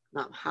hi,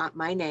 not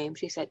my name.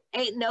 She said,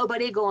 ain't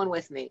nobody going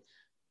with me.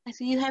 I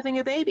said, you having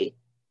your baby?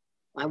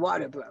 My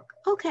water broke.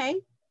 Okay.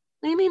 What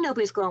do you mean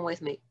nobody's going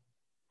with me?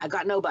 I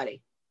got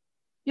nobody.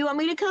 You want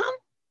me to come?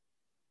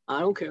 I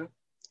don't care.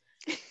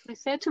 I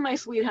said to my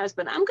sweet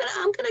husband, I'm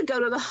gonna go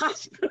to the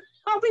hospital.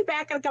 I'll be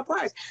back in a couple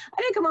hours.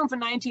 I didn't come home for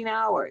 19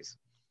 hours.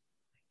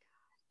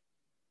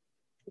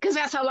 Because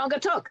that's how long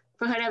it took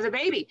for her to have the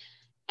baby.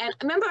 And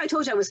remember I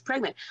told you I was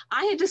pregnant.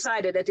 I had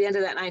decided at the end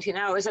of that 19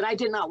 hours that I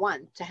did not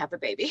want to have a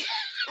baby.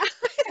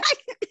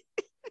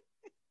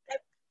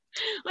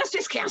 Let's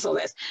just cancel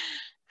this.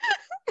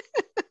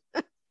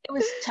 It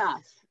was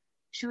tough.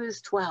 She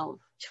was 12.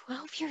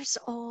 12 years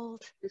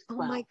old. Oh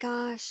my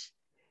gosh.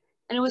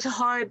 And it was a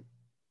hard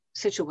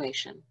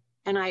situation.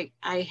 And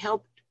I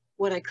helped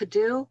what I could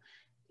do.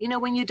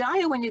 When you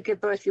die or when you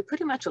give birth, you're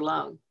pretty much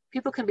alone.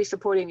 People can be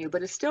supporting you,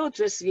 but it's still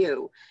just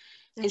you.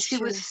 That's and she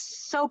true. Was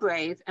so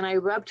brave. And I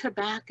rubbed her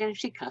back, and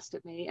she cussed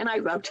at me, and I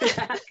rubbed her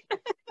back.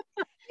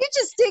 You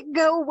just didn't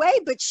go away,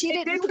 but she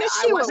didn't push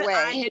you away.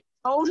 I had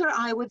told her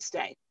I would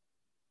stay.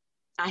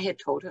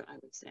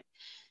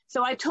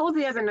 So I told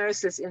the other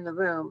nurses in the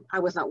room, I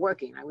was not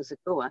working, I was a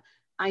doula.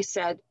 I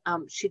said,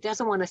 she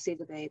doesn't want to see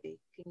the baby.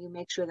 Can you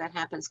make sure that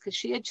happens? Because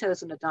she had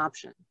chosen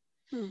adoption.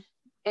 And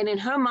in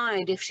her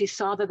mind, if she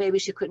saw the baby,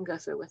 she couldn't go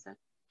through with it.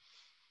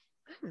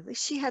 At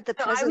least she had the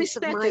presence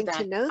of mind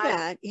to know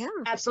that. Yeah,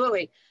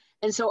 absolutely.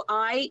 And so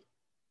I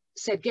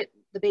said,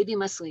 the baby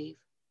must leave.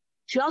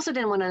 She also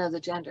didn't want to know the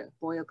gender,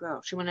 boy or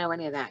girl. She wouldn't know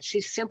any of that.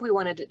 She simply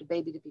wanted the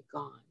baby to be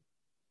gone.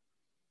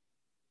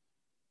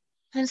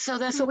 And so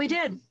that's what we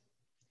did.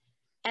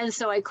 And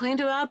so I cleaned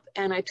her up,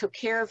 and I took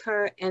care of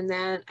her. And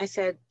then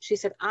she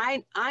said,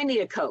 I need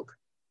a Coke.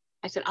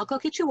 I said, I'll go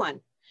get you one.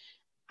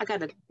 I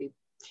got to be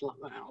a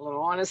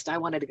little honest. I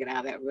wanted to get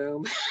out of that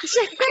room.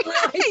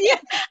 Yeah,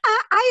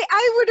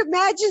 I would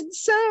imagine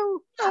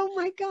so. Oh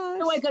my gosh.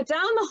 So I go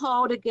down the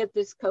hall to get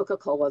this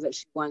Coca-Cola that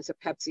she wants, or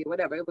Pepsi, or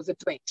whatever. It was a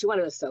drink. She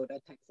wanted a soda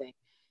type thing.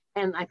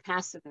 And I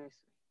passed the nursery.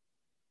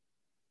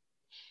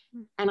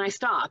 And I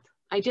stopped.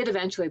 I did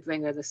eventually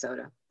bring her the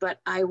soda,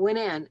 but I went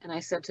in and I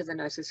said to the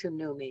nurses who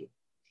knew me,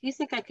 do you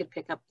think I could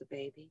pick up the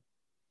baby?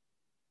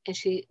 And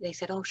they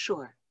said, oh,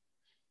 sure.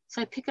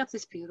 So I pick up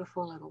this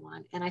beautiful little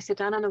one, and I sit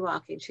down on the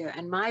rocking chair,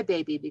 and my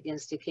baby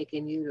begins to kick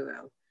in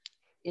utero,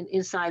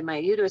 inside my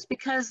uterus,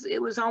 because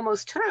it was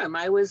almost term.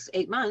 I was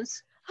 8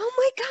 months. Oh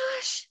my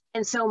gosh.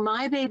 And so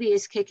my baby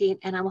is kicking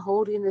and I'm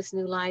holding this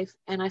new life,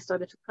 and I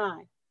started to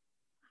cry.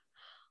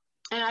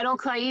 And I don't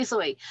cry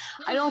easily.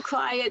 I don't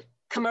cry at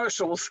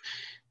commercials,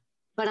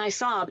 but I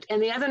sobbed.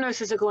 And the other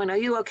nurses are going, "Are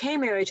you okay,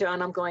 Mary Jo?"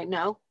 And I'm going,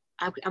 "No,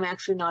 I'm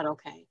actually not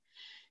okay."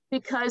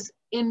 Because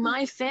in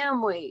my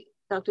family,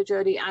 Dr.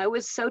 Jody, I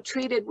was so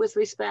treated with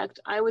respect.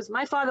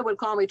 My father would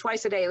call me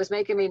twice a day. It was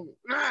making me,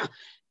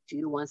 "Do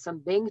you want some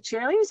Bing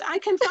cherries? I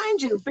can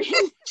find you Bing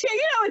cherries."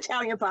 You know,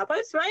 Italian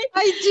papas, right?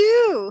 I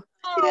do.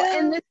 Oh, Yeah.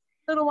 and this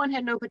little one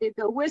had nobody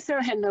to go with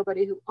her, had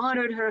nobody who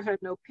honored her, had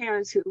no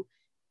parents who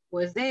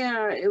was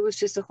there. It was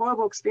just a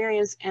horrible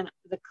experience. And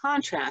the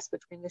contrast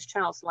between this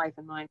child's life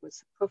and mine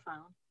was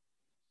profound.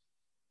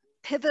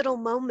 Pivotal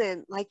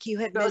moment, like you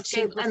had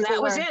mentioned before. And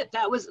that was it.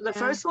 That was the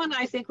first one.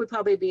 I think would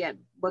probably be at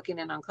working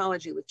in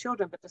oncology with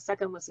children, but the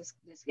second was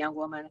this young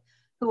woman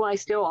who I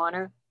still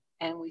honor,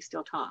 and we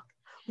still talk.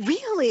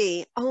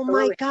 Really? Oh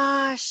my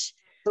gosh.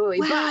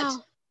 Absolutely. Wow.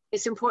 But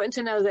it's important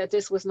to know that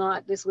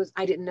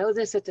I didn't know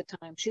this at the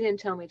time. She didn't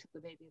tell me till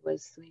the baby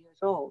was 3 years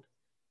old,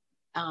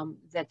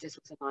 that this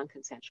was a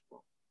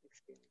non-consensual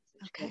experience.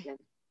 She had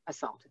been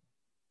assaulted.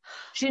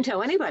 She didn't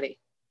tell anybody.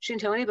 She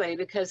didn't tell anybody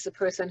because the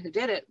person who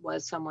did it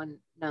was someone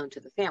known to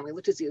the family,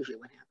 which is usually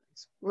what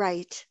happens.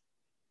 Right.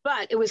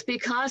 But it was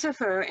because of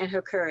her and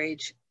her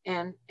courage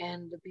and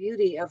the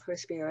beauty of her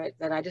spirit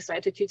that I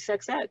decided to teach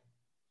sex ed.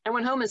 I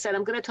went home and said,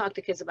 "I'm going to talk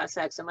to kids about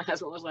sex." And my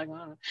husband was like,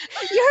 "Oh."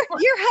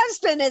 Your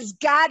husband has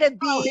got to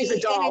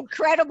be an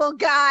incredible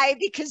guy,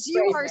 because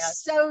you are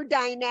so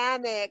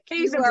dynamic.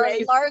 You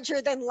are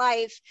larger than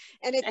life,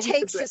 and it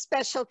takes a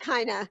special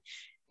kind of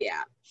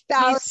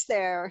spouse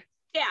there.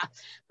 Yeah,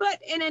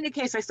 but in any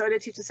case, I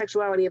started teaching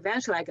sexuality.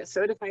 Eventually, I got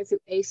certified through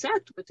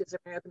ASECT, which is the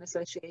American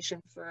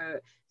Association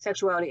for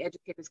Sexuality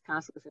Educators,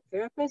 Counselors, and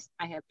Therapists.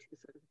 I have 2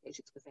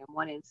 certifications with them,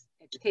 one in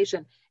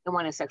education and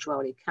one in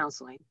sexuality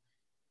counseling.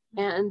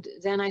 And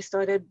then I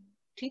started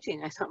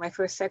teaching. I taught my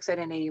first sex ed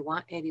in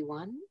 81,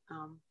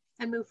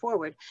 and moved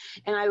forward.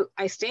 And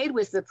I stayed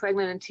with the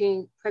pregnant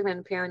and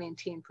parenting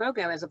teen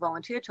program as a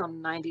volunteer till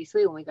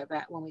 93 when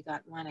we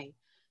got running.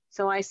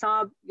 So I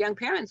saw young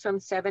parents from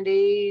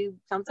 70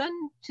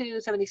 something to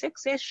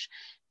 76-ish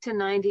to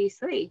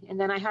 93. And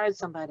then I hired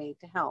somebody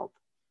to help.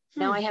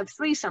 Now I have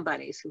 3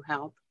 somebodies who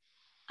help.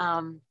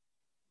 And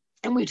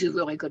we do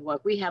really good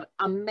work. We have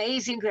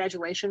amazing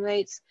graduation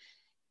rates.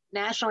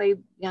 Nationally,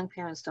 young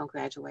parents don't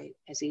graduate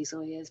as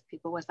easily as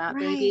people without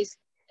babies.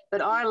 But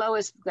our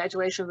lowest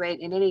graduation rate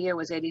in any year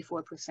was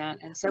 84%,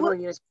 and several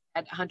years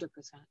at 100%.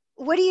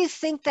 What do you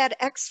think that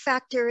X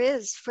factor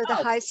is for the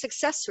high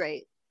success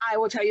rate? I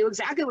will tell you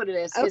exactly what it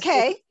is.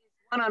 Okay. It's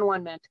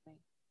one-on-one mentoring.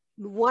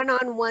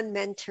 One-on-one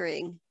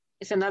mentoring.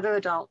 It's another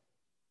adult.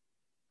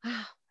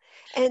 Wow.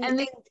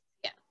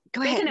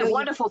 Go ahead. They can have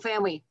wonderful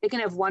family. They can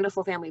have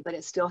wonderful family, but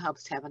it still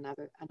helps to have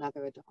another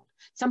adult.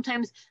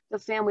 Sometimes the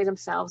family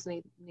themselves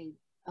need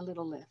a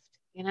little lift,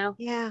 you know?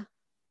 Yeah.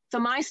 So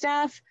my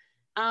staff,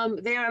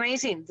 they're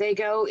amazing. They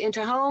go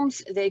into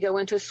homes, they go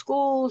into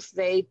schools,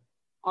 they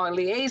are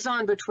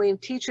liaison between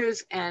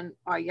teachers and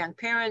our young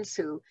parents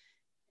who,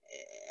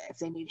 if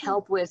they need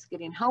help with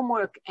getting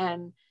homework,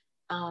 and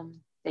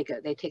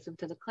they take them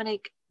to the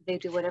clinic, they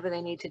do whatever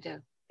they need to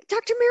do.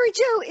 Dr. Mary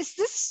Jo, is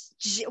this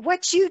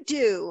what you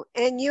do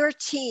and your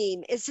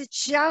team? Is it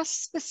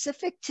just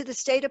specific to the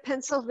state of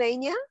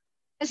Pennsylvania?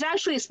 It's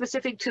actually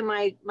specific to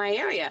my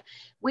area.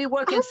 We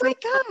work in 3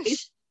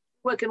 counties.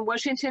 Work in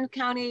Washington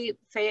County,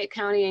 Fayette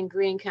County, and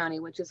Greene County,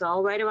 which is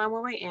all right around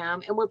where I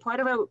am. And we're part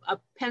of a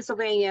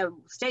Pennsylvania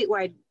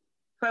statewide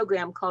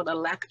program called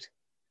ELECT.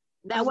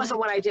 That wasn't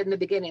what I did in the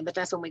beginning, but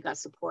that's when we got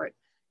support.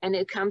 And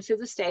it comes through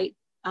the state.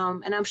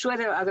 And I'm sure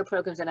there are other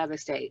programs in other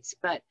states,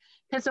 but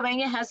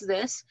Pennsylvania has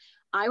this.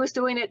 I was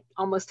doing it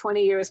almost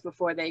 20 years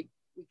before they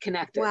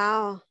connected.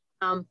 Wow.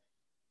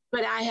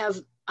 But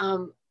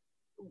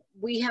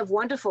we have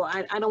wonderful,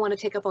 I don't want to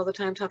take up all the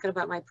time talking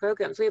about my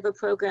programs. We have a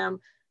program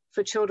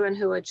for children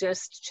who are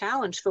just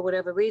challenged for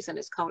whatever reason.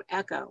 It's called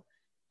ECHO,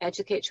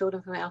 Educate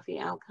Children from Healthy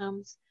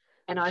Outcomes.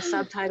 And our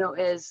subtitle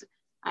is,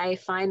 I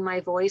Find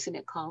My Voice and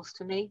It Calls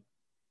to Me.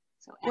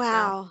 So ECHO.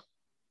 Wow.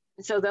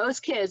 And so those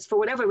kids, for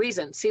whatever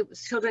reason, see,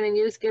 Children and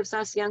Youth gives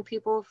us young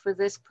people for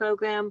this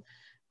program.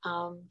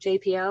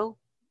 JPO,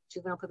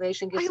 Juvenile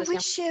Probation, gives us. I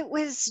wish it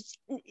was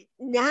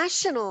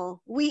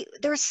national.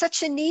 There's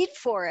such a need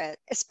for it,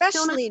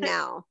 especially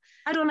now.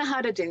 I don't know how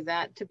to do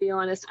that, to be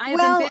honest.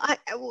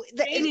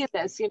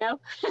 This, you know.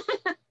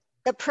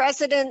 The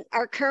president,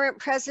 our current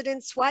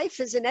president's wife,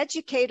 is an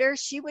educator.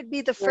 She would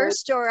be the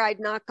first door I'd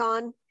knock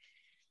on.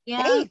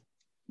 Yeah. Hey,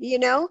 you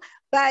know,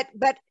 but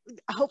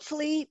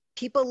hopefully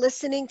people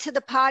listening to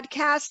the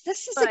podcast,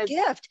 this is a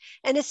gift.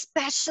 And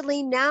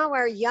especially now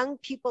our young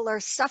people are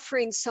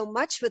suffering so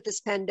much with this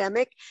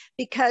pandemic,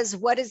 because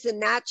what is the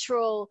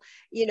natural,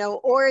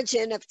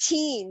 origin of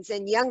teens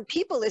and young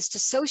people is to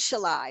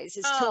socialize,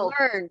 is to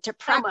learn, to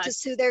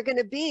practice who they're going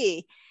to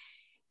be.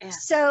 Yeah.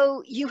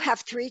 So you have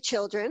 3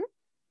 children.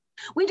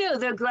 We do.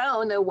 They're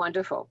grown. They're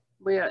wonderful.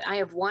 I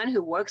have one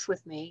who works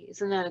with me.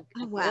 Isn't that a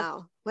gift?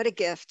 Wow. What a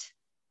gift.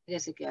 It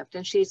is a gift.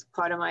 And she's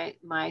part of my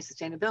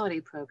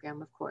sustainability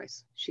program, of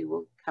course. She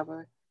will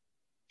cover,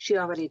 she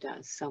already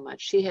does so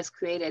much. She has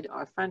created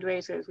our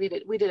fundraisers.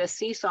 We did a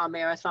seesaw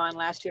marathon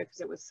last year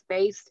because it was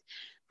spaced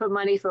for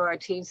money for our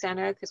teen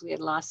center because we had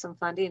lost some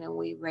funding, and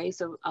we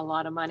raised a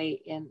lot of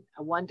money in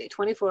a 1-day,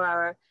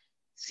 24-hour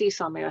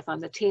seesaw marathon.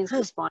 The teens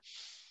responded.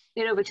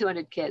 We had over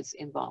 200 kids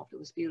involved. It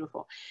was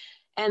beautiful.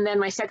 And then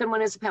my second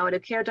one is a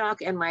palliative care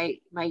doc, and my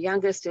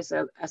youngest is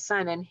a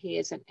son, and he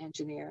is an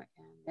engineer.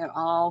 And they're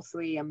all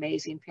three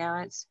amazing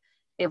parents.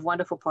 They have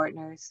wonderful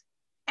partners.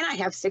 And I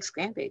have 6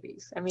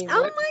 grandbabies. I mean,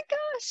 oh my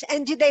gosh.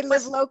 And do they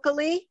live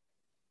locally?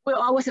 We're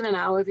all within an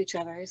hour of each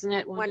other. Isn't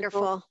it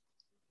wonderful? Wonderful.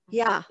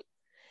 Yeah.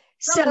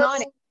 So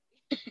Nonnie.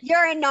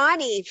 You're a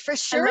Nonnie, for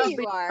sure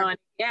you are. Nonnie.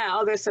 Yeah,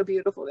 oh, they're so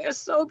beautiful. They're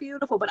so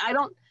beautiful. But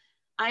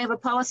I have a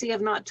policy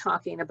of not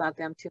talking about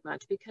them too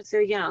much because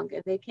they're young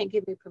and they can't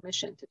give me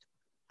permission to talk.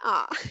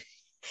 Ah,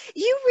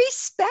 you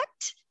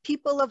respect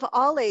people of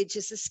all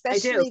ages,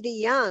 especially the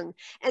young,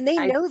 and they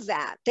know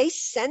that. They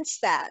sense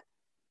that.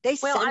 I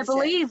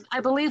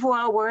believe we're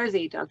all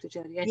worthy, Dr.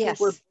 Jody. I think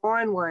we're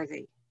born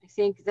worthy. I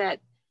think that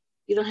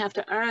you don't have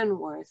to earn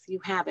worth. You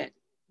have it.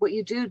 What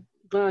you do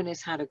learn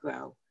is how to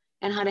grow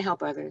and how to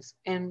help others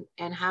and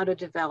how to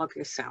develop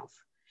yourself.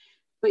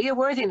 But your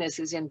worthiness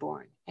is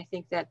inborn. I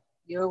think that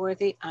you're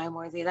worthy, I'm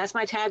worthy. That's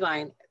my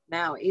tagline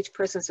now. Each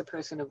person's a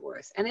person of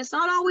worth. And it's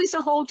not always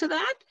to hold to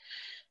that.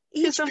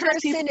 Each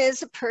person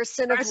is a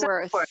person of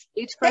worth.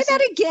 Say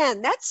that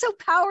again. That's so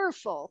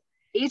powerful.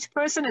 Each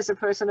person is a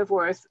person of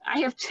worth. I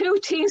have 2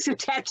 teens who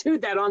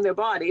tattooed that on their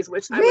bodies,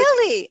 which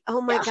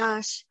oh my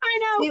gosh.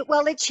 I know.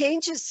 Well, it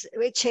changes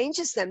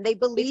them. They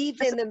believe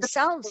in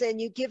themselves,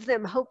 and you give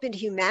them hope and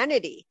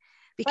humanity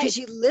because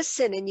you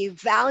listen and you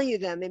value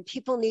them, and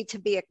people need to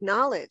be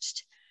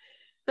acknowledged.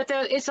 But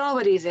it's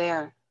already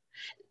there.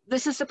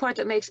 This is the part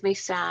that makes me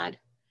sad.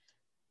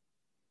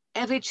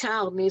 Every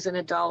child needs an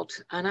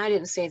adult, and I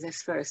didn't say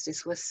this first.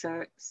 This was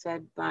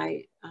said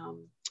by,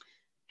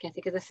 can't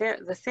think of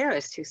the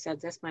theorist who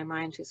said this. My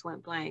mind just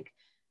went blank.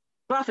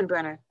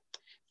 Grafenbrenner.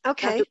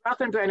 Okay.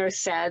 Dr. Grafenbrenner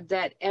said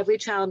that every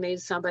child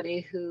needs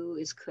somebody who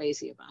is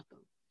crazy about them,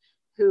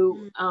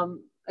 who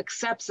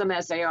accepts them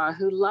as they are,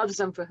 who loves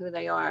them for who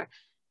they are.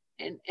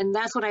 And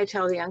that's what I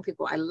tell the young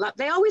people.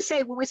 They always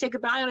say when we say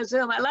goodbye on a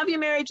Zoom, I love you,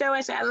 Mary Jo. I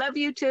say, I love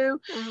you too.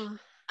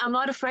 I'm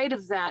not afraid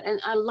of that.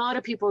 And a lot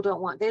of people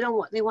they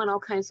want all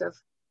kinds of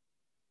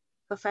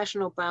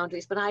professional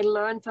boundaries. But I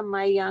learned in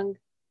my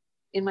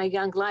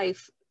young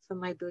life from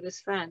my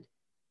Buddhist friend,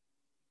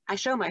 I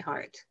show my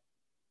heart.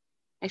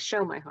 I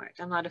show my heart.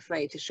 I'm not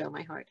afraid to show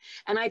my heart.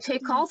 And I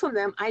take call from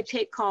them. I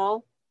take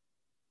call.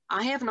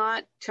 I have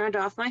not turned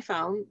off my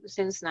phone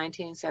since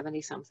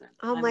 1970 something.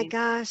 Oh my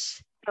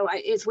gosh. So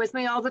it's with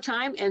me all the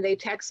time, and they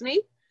text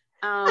me.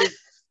 And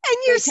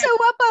you're so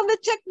up on the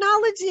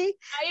technology.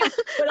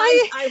 When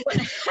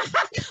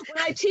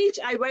I teach,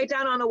 I write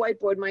down on a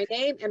whiteboard my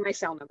name and my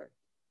cell number.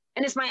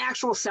 And it's my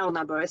actual cell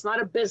number. It's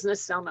not a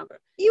business cell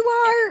number. You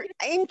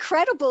are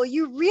incredible.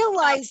 You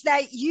realize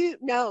that you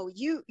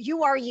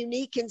are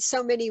unique in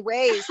so many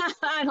ways.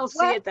 I don't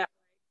see it that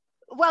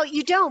way. Well,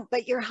 you don't,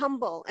 but you're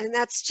humble. And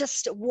that's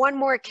just one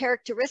more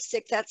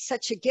characteristic that's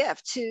such a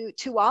gift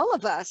to all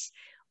of us.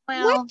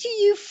 Well, what do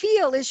you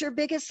feel is your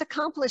biggest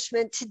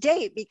accomplishment to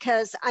date?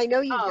 Because I know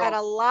you've got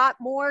a lot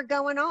more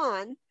going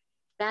on.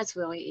 That's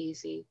really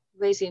easy.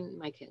 Raising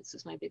my kids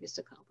is my biggest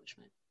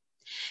accomplishment.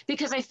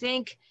 Because I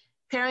think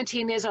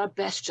parenting is our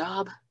best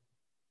job.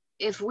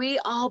 If we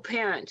all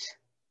parent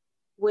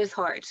with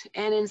heart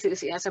and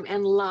enthusiasm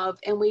and love,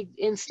 and we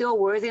instill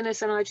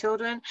worthiness in our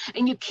children,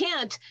 and you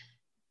can't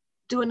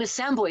do an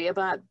assembly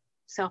about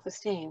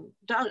self-esteem.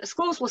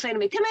 Schools will say to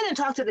me, come in and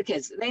talk to the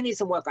kids. They need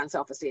some work on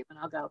self-esteem. And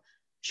I'll go,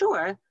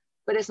 sure,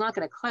 but it's not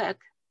going to click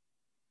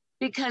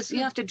because you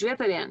have to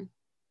drip it in.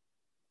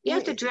 You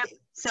have to drip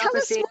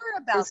self-esteem.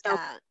 Tell us more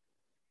about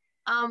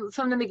that.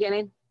 From the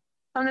beginning.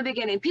 From the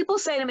beginning. People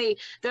say to me,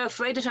 they're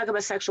afraid to talk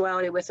about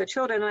sexuality with their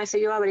children. And I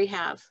say, you already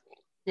have.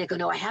 They go,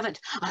 no, I haven't.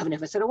 I've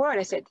never said a word.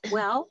 I said,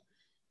 well,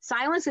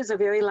 silence is a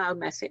very loud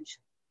message.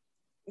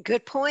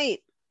 Good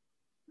point.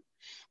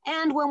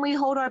 And when we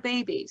hold our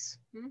babies,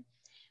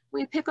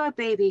 we pick our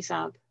babies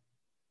up.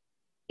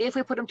 If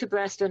we put them to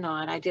breast or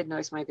not, I did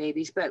nurse my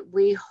babies, but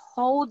we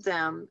hold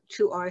them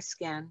to our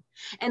skin.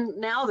 And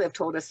now they've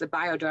told us the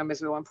bioderm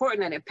is real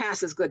important and it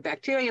passes good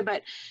bacteria.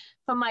 But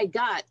from my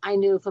gut, I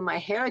knew from my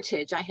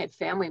heritage, I had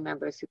family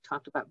members who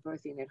talked about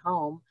birthing at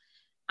home.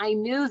 I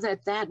knew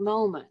that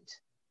moment,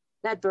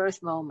 that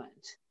birth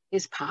moment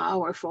is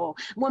powerful.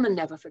 Women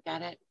never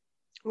forget it.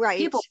 Right.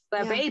 People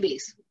have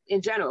babies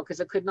in general, because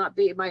it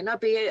might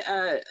not be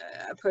a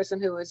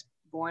person who was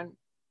born,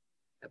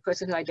 a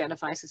person who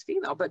identifies as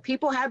female, but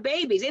people have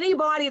babies.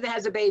 Anybody that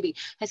has a baby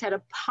has had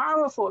a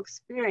powerful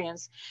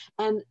experience.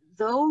 And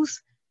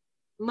those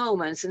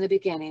moments in the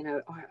beginning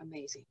are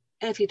amazing.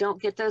 And if you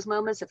don't get those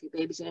moments, if your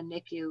baby's in a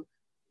NICU,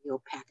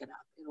 you'll pack it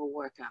up. It'll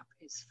work out.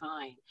 It's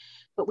fine.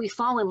 But we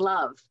fall in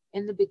love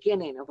in the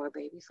beginning of our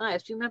baby's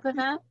lives. Do you remember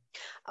that?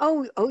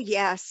 Oh,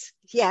 yes.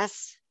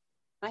 Yes.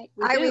 right?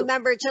 I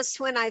remember just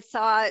when I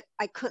thought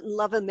I couldn't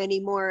love him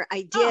anymore,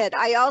 I did.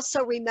 I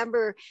also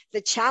remember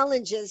the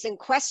challenges and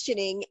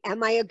questioning,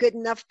 am I a good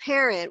enough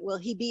parent? Will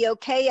he be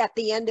okay at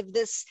the end of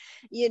this,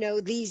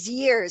 these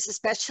years,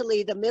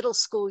 especially the middle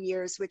school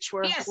years, which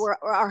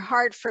are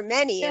hard for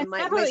many, and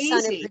my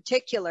son in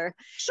particular.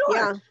 Sure.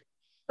 Yeah.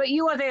 But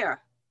you are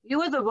there.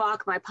 You are the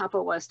rock my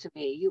papa was to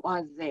me. You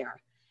are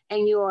there,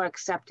 and you are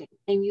accepting,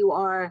 and you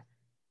are.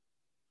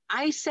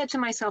 I said to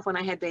myself when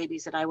I had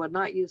babies that I would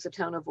not use a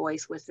tone of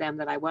voice with them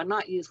that I would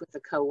not use with a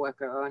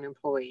coworker or an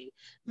employee.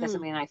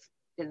 Doesn't mean I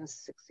didn't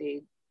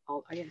succeed.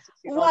 I didn't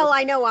succeed. Well,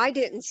 I know I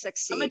didn't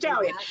succeed. I'm gonna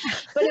tell you.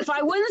 But if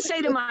I wouldn't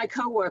say to my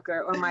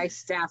coworker or my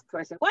staff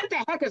person, "What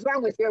the heck is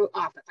wrong with your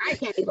office? I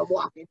can't even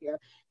walk in here,"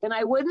 then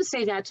I wouldn't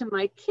say that to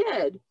my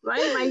kid,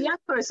 right? My young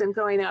person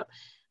growing up.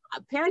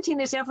 Parenting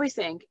is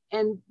everything,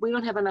 and we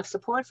don't have enough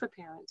support for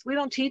parents. We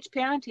don't teach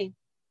parenting.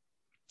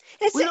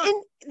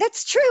 And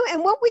that's true.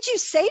 And what would you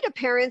say to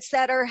parents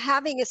that are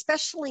having,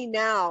 especially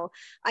now?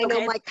 I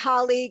know my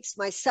colleagues,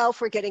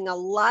 myself, we're getting a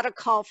lot of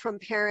call from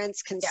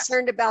parents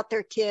concerned about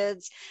their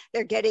kids.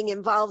 They're getting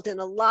involved in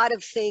a lot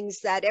of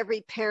things that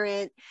every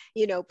parent,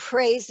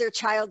 prays their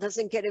child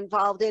doesn't get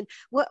involved in.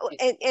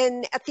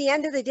 And at the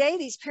end of the day,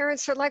 these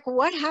parents are like,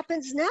 what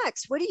happens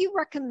next? What do you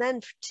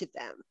recommend to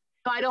them?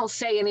 I don't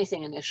say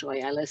anything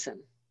initially. I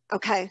listen.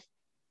 Okay.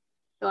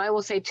 So I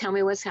will say, tell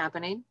me what's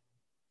happening.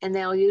 And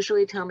they'll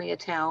usually tell me a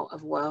tale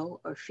of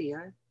woe or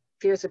fear.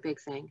 Fear is a big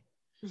thing.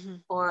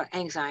 Or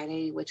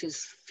anxiety, which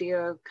is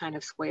fear kind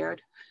of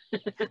squared.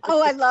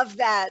 Oh, I love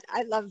that.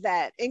 I love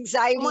that.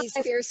 Anxiety is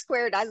fear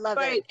squared. I love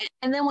it.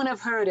 And then when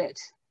I've heard it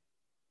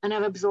and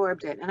I've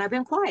absorbed it and I've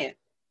been quiet,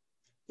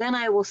 then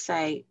I will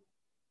say,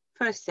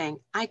 first thing,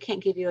 I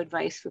can't give you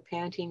advice for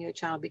parenting your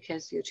child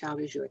because your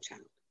child is your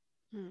child.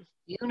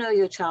 You know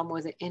your child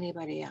more than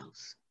anybody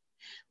else.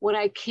 What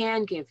I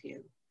can give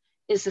you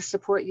is the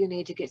support you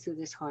need to get through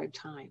this hard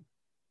time.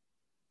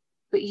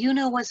 But you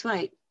know what's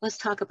right. Let's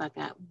talk about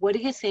that. What do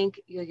you think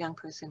your young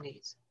person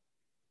needs?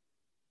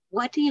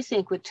 What do you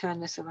think would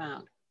turn this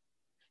around?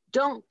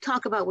 Don't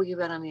talk about what you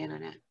read on the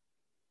internet.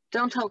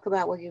 Don't talk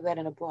about what you read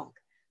in a book.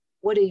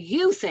 What do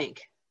you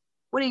think?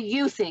 What do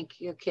you think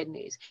your kid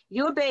needs?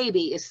 Your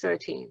baby is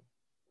 13.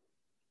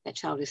 That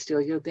child is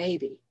still your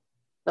baby.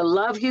 The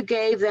love you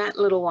gave that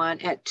little one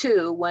at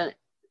 2 when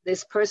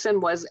this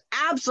person was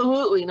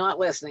absolutely not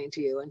listening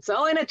to you and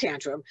throwing a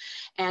tantrum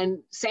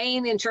and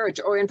saying in church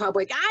or in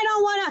public, I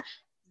don't want to,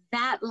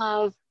 that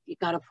love, you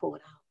got to pull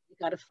it out. You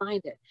got to find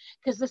it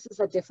because this is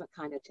a different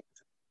kind of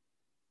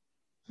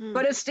tantrum.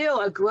 But it's still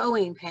a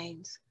growing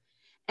pains.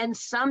 And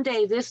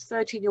someday this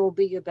 13-year-old will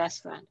be your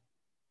best friend.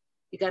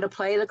 You got to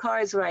play the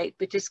cards right.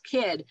 But this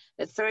kid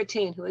at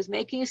 13 who is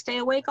making you stay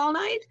awake all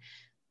night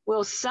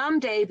will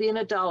someday be an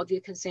adult.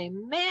 You can say,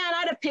 man,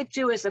 I'd have picked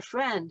you as a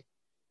friend.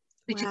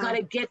 But you got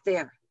to get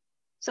there.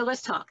 So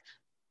let's talk.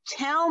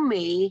 Tell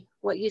me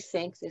what you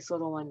think this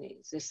little one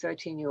needs, this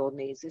 13-year-old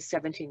needs, this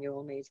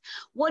 17-year-old needs.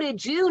 What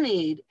did you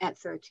need at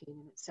 13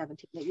 and at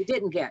 17 that you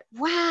didn't get?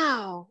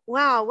 Wow.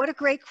 Wow. What a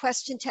great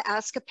question to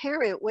ask a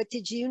parent. What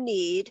did you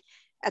need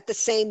at the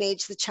same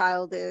age the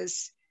child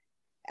is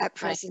at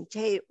present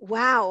date?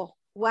 Wow.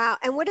 Wow.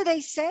 And what do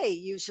they say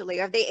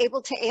usually? Are they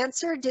able to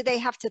answer? Do they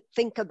have to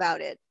think about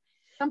it?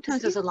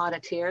 Sometimes there's a lot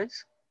of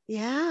tears.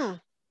 Yeah.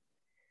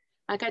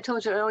 Like I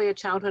told you earlier,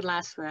 childhood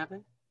lasts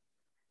forever.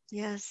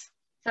 Yes.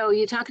 So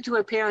you're talking to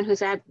a parent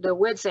who's at the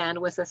wit's end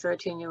with a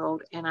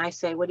 13-year-old, and I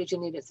say, what did you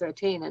need at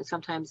 13? And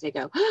sometimes they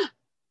go, and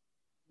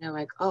they're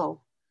like, oh,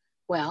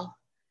 well,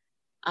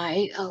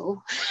 and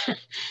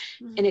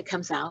it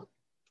comes out.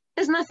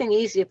 There's nothing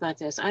easy about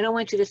this. I don't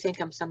want you to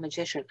think I'm some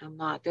magician. I'm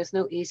not. There's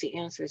no easy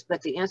answers,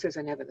 but the answers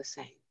are never the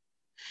same.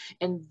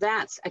 And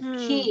that's a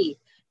key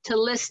to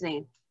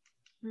listening.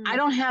 I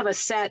don't have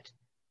a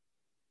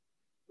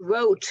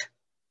rote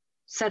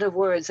set of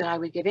words that I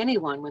would give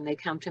anyone when they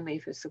come to me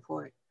for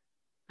support.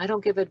 I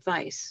don't give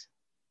advice.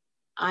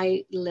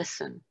 I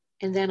listen,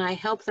 and then I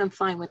help them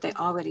find what they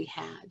already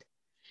had.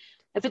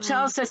 If a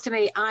child says to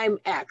me, I'm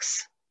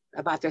X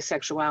about their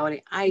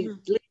sexuality, I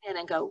lean in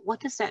and go, what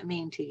does that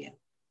mean to you?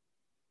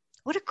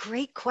 What a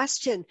great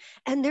question.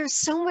 And there's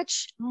so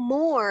much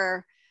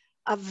more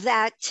of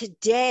that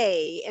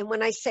today. And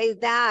when I say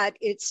that,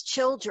 it's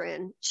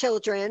children,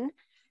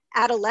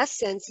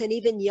 adolescents, and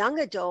even young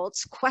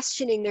adults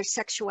questioning their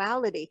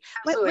sexuality.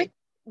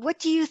 What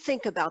do you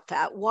think about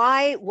that?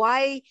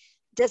 Why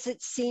does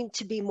it seem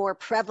to be more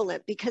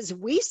prevalent? Because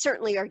we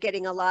certainly are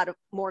getting a lot of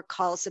more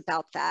calls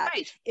about that,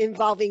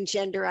 involving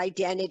gender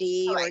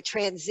identity or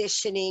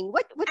transitioning.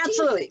 What do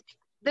you think?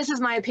 This is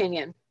my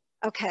opinion.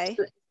 Okay.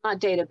 It's not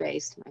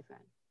data-based, my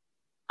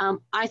friend.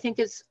 I think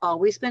it's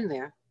always been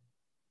there.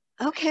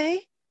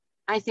 Okay.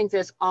 I think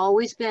there's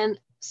always been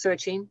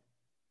searching.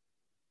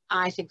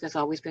 I think there's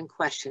always been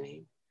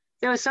questioning.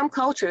 There are some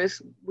cultures,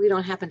 we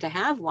don't happen to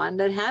have one,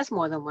 that has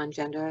more than one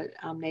gender.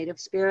 Native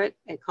spirit,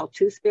 it's called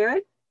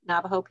two-spirit.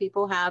 Navajo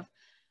people have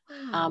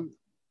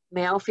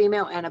male,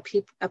 female, and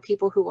a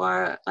people who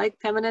are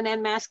like feminine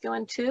and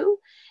masculine too.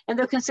 And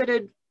they're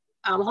considered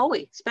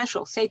holy,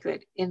 special,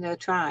 sacred in their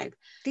tribe.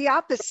 The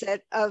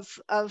opposite of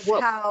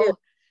Well, how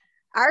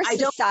our I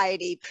don't-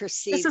 society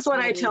perceives. This is what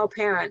I maybe. tell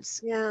parents.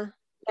 Yeah.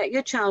 Let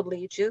your child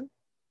lead you.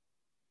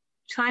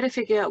 Try to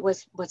figure out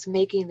what's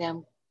making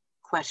them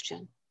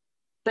question,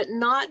 but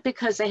not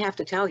because they have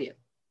to tell you.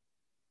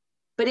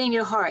 But in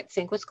your heart,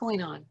 think, what's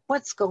going on?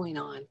 What's going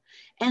on?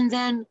 And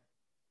then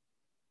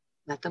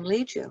let them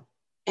lead you.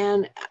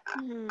 And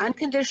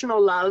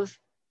unconditional love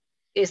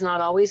is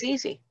not always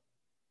easy.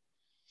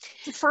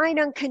 Define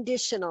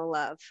unconditional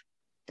love,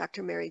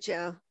 Dr. Mary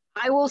Jo.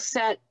 I will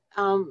set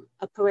a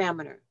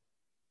parameter.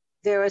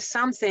 There are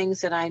some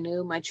things that I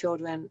knew my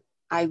children,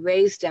 I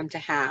raised them to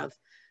have.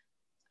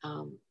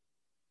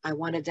 I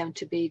wanted them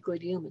to be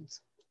good humans.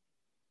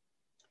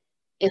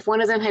 If one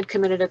of them had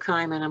committed a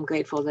crime, and I'm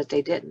grateful that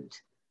they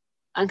didn't,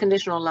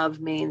 unconditional love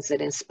means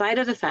that in spite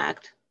of the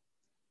fact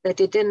that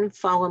they didn't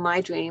follow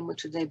my dream,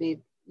 which would they be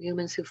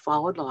humans who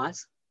followed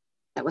laws,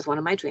 that was one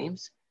of my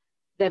dreams,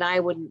 that I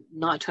would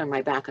not turn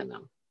my back on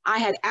them. I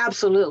had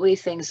absolutely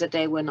things that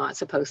they were not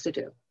supposed to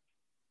do.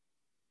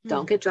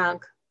 Don't get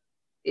drunk.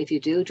 If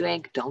you do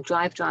drink, don't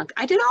drive drunk.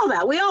 I did all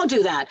that. We all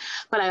do that.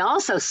 But I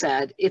also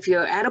said, if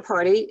you're at a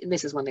party, and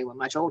this is when they were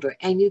much older,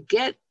 and you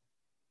get,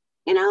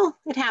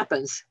 it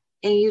happens,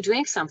 and you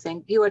drink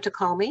something, you are to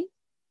call me,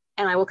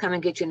 and I will come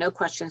and get you. No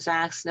questions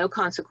asked, no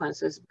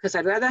consequences, because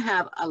I'd rather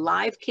have a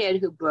live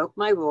kid who broke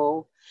my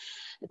rule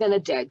than a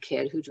dead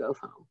kid who drove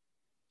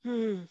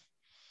home.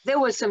 There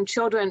were some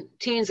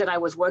teens that I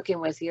was working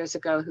with years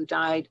ago who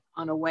died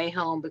on a way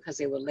home because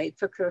they were late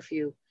for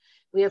curfew.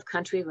 We have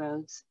country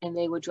roads, and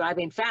they were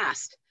driving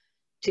fast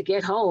to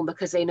get home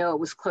because they know it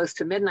was close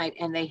to midnight,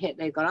 and they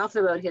got off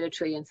the road, hit a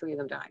tree, and 3 of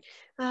them died.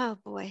 Oh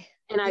boy.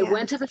 And I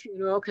went to the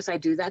funeral because I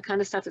do that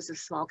kind of stuff. It's a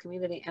small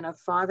community. And a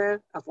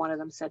father of one of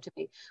them said to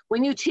me,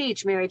 when you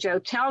teach, Mary Jo,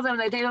 tell them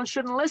that they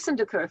shouldn't listen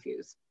to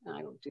curfews. And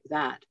I don't do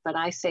that. But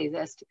I say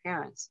this to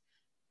parents.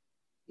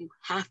 You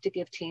have to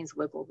give teens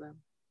wiggle room.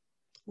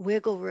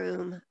 Wiggle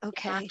room.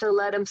 Okay. You have to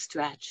let them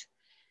stretch.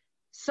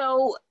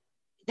 So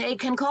they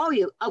can call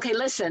you. Okay,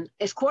 listen,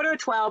 it's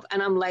 11:45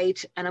 and I'm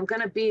late and I'm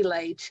going to be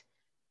late.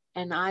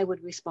 And I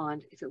would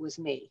respond if it was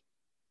me.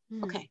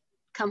 Okay,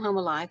 come home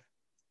alive.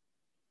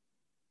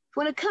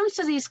 When it comes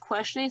to these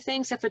questioning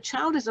things, if a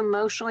child is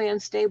emotionally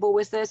unstable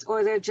with this,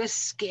 or they're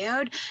just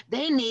scared,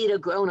 they need a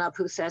grown-up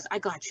who says, I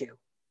got you.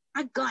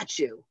 I got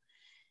you.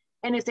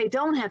 And if they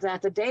don't have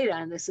that, the data,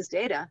 and this is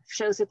data,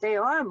 shows that they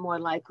are more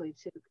likely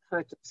to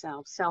hurt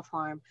themselves,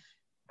 self-harm,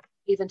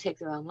 even take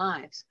their own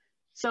lives.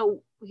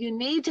 So you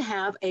need to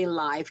have a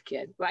live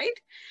kid, right?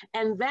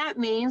 And that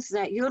means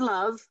that your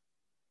love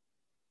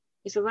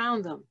is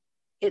around them.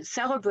 It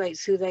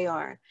celebrates who they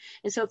are.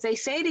 And so if they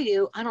say to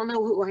you, I don't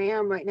know who I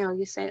am right now,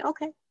 you say,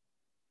 okay,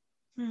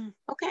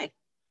 okay,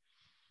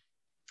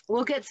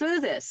 we'll get through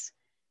this.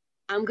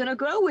 I'm going to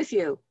grow with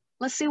you.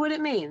 Let's see what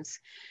it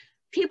means.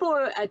 People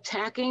are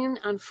attacking,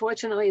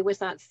 unfortunately,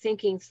 without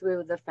thinking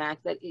through the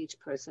fact that each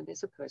person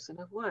is a person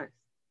of worth.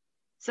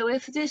 So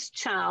if this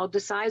child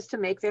decides to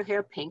make their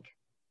hair pink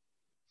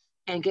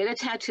and get a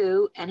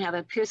tattoo and have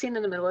a piercing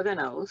in the middle of their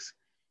nose,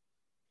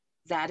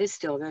 that is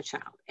still their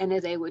child. And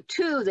if they were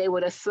 2, they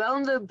would have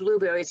thrown the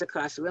blueberries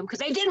across the room because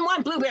they didn't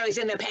want blueberries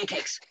in their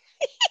pancakes.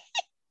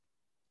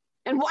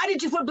 And why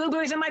did you put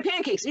blueberries in my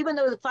pancakes? Even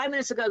though 5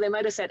 minutes ago, they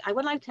might have said, I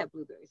would like to have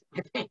blueberries in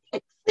my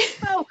pancakes.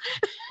 So,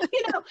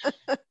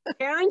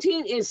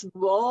 parenting is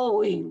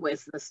rolling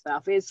with the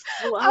stuff. It's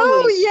flowing.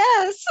 Oh,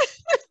 yes.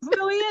 It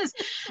really is.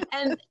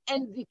 And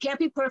you can't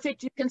be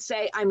perfect. You can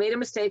say, I made a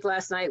mistake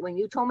last night when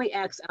you told me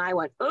X and I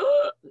went,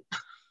 oh,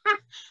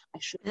 I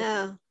should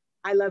have.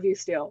 I love you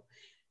still.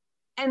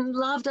 And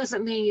love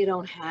doesn't mean you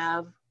don't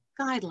have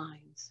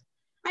guidelines.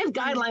 I have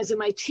guidelines in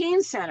my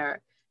teen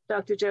center,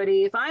 Dr.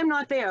 Jody. If I'm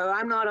not there or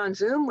I'm not on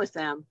Zoom with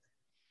them,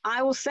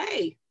 I will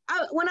say,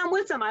 when I'm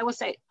with them, I will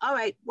say, all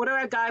right, what are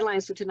our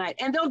guidelines for tonight?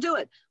 And they'll do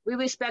it. We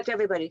respect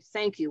everybody.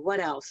 Thank you. What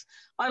else?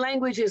 Our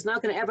language is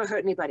not going to ever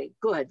hurt anybody.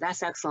 Good.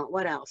 That's excellent.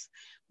 What else?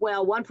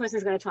 Well, one person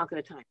is going to talk at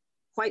a time.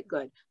 Quite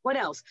good. What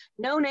else?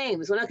 No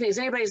names. We're not going to use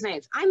anybody's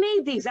names. I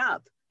made these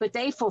up, but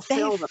they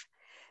fulfill them.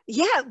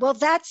 Yeah, well,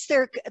 that's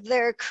their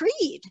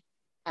creed.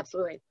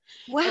 Absolutely.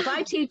 Wow. If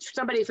I teach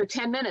somebody for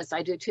 10 minutes,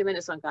 I do 2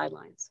 minutes on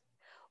guidelines.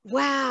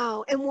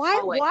 Wow. And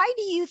why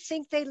do you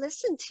think they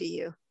listen to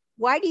you?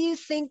 Why do you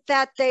think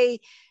that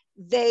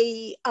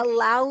they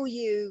allow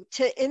you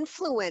to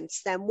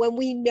influence them when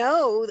we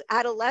know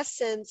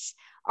adolescents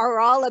are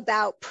all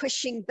about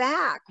pushing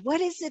back?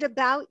 What is it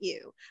about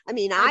you? I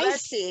mean, I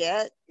see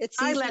it.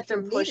 I let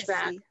them push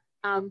back.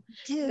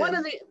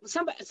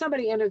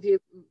 Somebody interviewed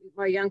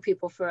our young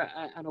people for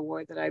an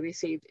award that I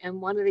received,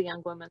 and one of the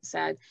young women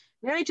said,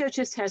 Mary Jo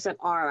just has an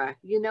aura.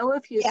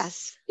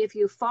 If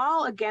you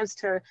fall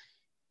against her,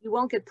 you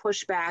won't get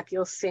pushed back.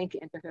 You'll sink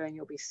into her and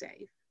you'll be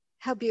safe.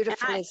 How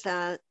beautiful is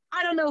that?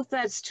 I don't know if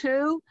that's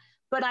true,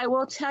 but I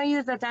will tell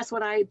you that that's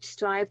what I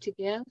strive to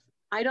give.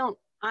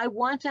 I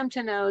want them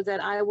to know that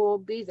I will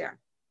be there,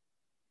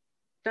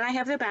 that I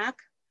have their back.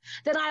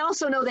 That I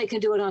also know they can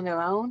do it on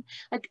their own.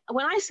 Like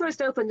when I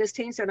first opened this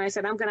teen center and I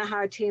said, I'm going to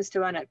hire teens to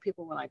run it,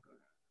 people were like,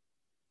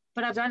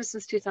 but I've done it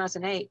since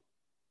 2008.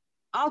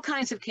 All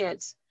kinds of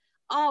kids,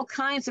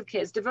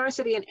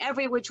 diversity in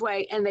every which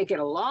way, and they get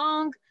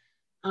along.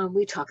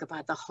 We talk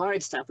about the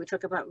hard stuff. We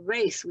talk about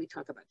race. We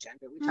talk about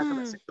gender. We talk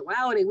about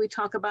sexuality. We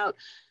talk about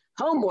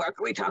homework.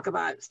 We talk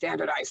about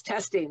standardized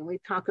testing. We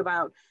talk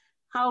about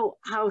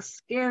how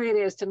scary it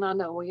is to not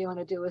know what you want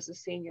to do as a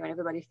senior and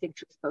everybody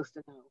thinks you're supposed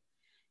to know.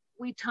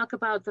 We talk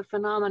about the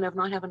phenomenon of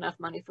not having enough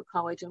money for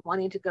college and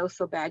wanting to go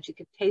so bad you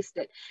can taste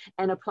it,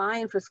 and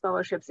applying for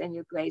scholarships and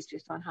your grades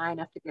just aren't high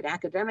enough to get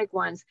academic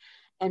ones.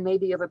 And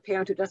maybe you have a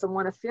parent who doesn't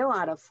want to fill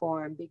out a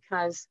form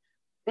because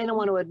they don't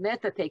want to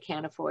admit that they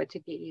can't afford to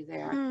get you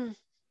there.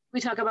 We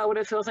talk about what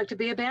it feels like to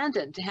be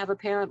abandoned, to have a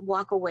parent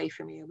walk away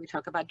from you. We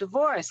talk about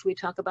divorce. We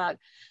talk about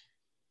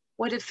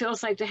what it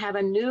feels like to have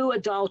a new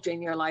adult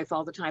in your life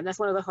all the time. That's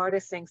one of the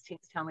hardest things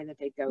teens tell me that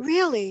they go through.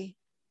 Really?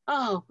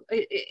 Oh,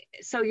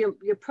 so your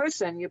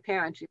person, your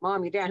parent, your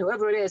mom, your dad,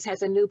 whoever it is,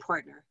 has a new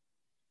partner.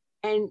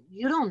 And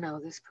you don't know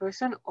this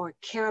person or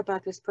care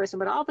about this person,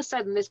 but all of a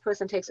sudden this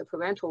person takes a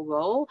parental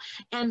role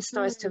and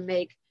starts to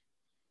make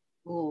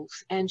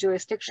rules and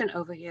jurisdiction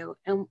over you.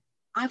 And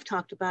I've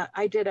talked about,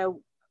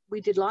 we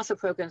did lots of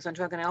programs on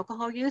drug and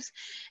alcohol use,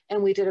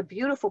 and we did a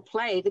beautiful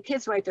play. The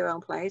kids write their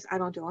own plays. I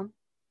don't do them.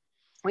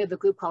 We have a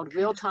group called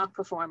Real Talk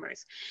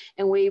Performers.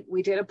 And we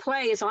did a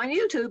play, it's on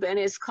YouTube, and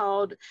it's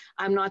called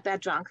I'm Not That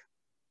Drunk.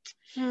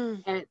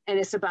 And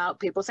it's about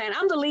people saying,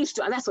 I'm the least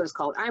drunk. That's what it's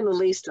called. I'm the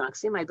least drunk.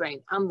 See my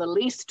brain. I'm the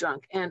least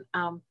drunk. And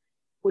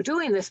we're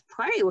doing this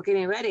play, we're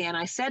getting ready. And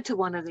I said to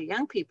one of the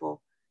young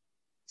people,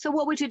 so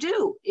what would you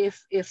do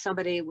if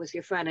somebody was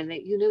your friend and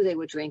you knew they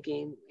were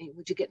drinking?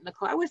 Would you get in the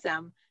car with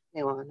them?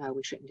 They were, no,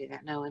 we shouldn't do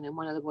that. No. And then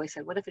one of the boys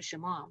said, what if it's your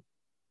mom?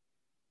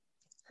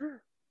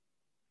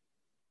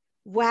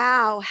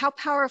 Wow, how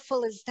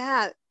powerful is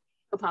that?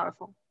 So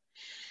powerful.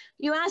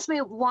 You asked me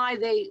why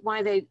they,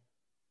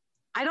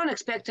 I don't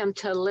expect them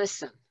to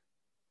listen.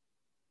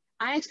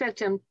 I expect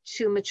them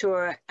to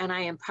mature, and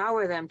I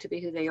empower them to be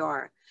who they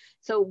are.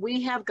 So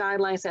we have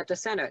guidelines at the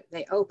center.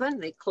 They open,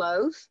 they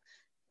close.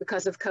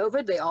 Because of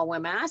COVID, they all wear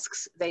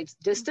masks, they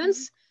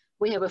distance.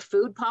 We have a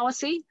food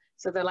policy.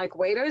 So they're like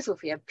waiters.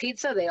 If we have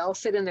pizza, they all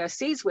sit in their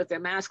seats with their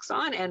masks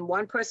on, and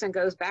one person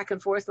goes back and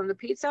forth on the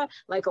pizza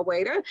like a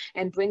waiter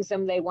and brings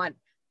them, they want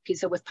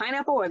pizza with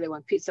pineapple or they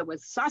want pizza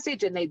with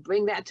sausage, and they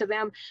bring that to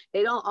them.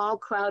 They don't all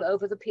crowd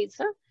over the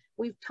pizza.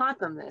 We've taught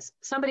them this.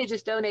 Somebody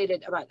just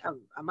donated about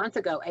a month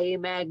ago a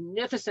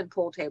magnificent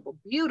pool table,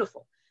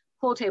 beautiful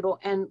pool table,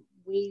 and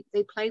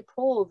they play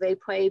pool, they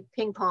play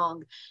ping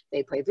pong,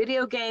 they play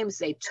video games,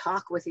 they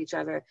talk with each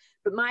other.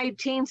 But my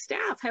teen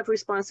staff have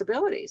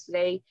responsibilities.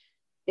 They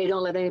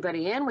don't let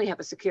anybody in. We have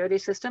a security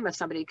system. If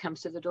somebody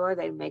comes to the door,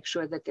 they make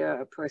sure that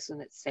they're a person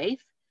that's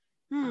safe.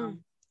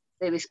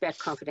 They respect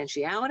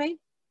confidentiality.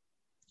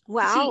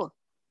 Wow.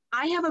 See,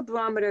 I have a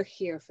barometer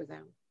here for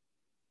them.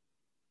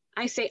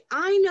 I say,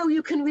 I know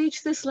you can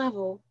reach this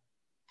level,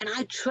 and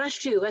I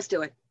trust you. Let's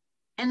do it.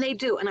 And they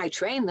do. And I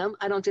train them.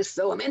 I don't just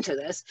throw them into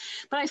this.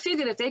 But I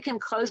figured if they can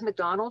close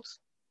McDonald's,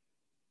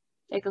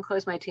 they can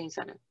close my teen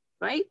center,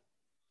 right?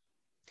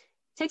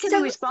 They can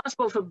be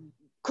responsible for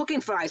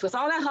cooking fries with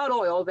all that hot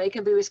oil. They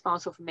can be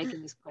responsible for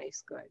making this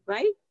place good,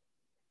 right?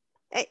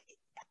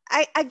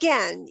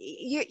 Again,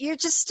 you're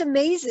just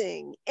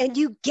amazing, and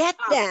you get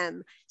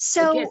them.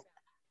 So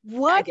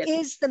what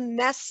is the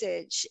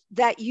message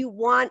that you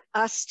want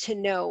us to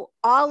know,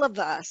 all of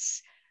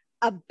us,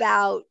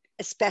 about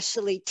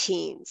especially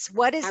teens?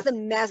 What is the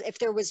message, if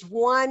there was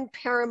one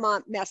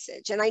paramount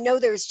message? And I know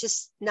there's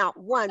just not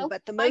one,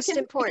 but the most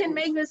important.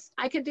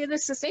 I can do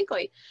this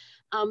succinctly.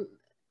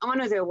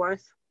 Honor their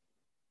worth.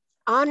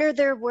 Honor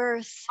their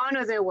worth.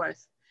 Honor their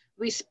worth.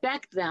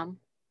 Respect them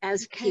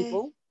as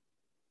people.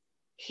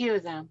 Hear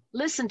them.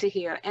 Listen to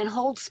hear, and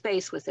hold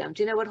space with them.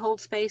 Do you know what hold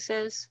space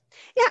is?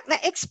 Yeah,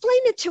 explain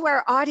it to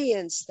our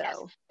audience,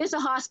 though. Yes. It's a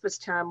hospice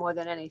term more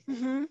than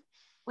anything.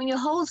 When you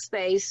hold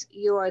space,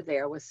 you are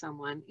there with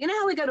someone. You know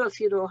how we go to a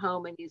funeral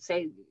home and you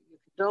say your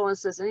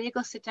condolences and then you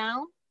go sit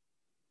down?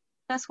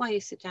 That's why you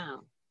sit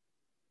down.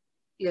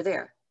 You're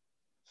there.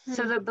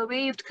 So the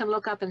bereaved can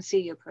look up and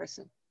see your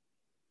person.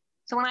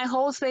 So when I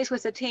hold space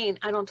with a teen,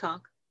 I don't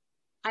talk.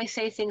 I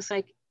say things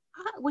like,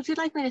 would you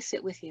like me to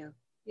sit with you?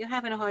 You're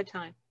having a hard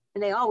time.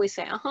 And they always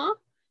say,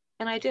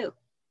 and I do.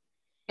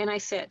 And I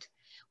sit.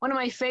 One of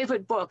my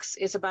favorite books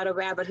is about a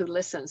rabbit who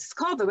listens. It's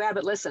called The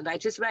Rabbit Listened. I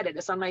just read it.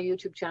 It's on my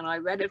YouTube channel. I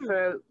read it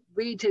for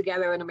Read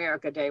Together in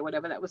America Day,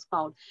 whatever that was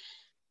called.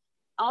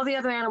 All the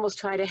other animals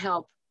try to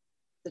help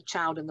the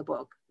child in the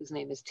book, whose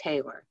name is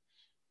Taylor,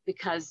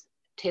 because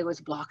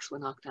Taylor's blocks were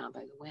knocked down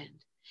by the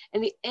wind.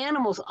 And the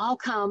animals all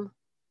come,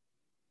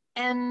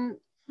 and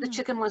the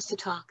chicken wants to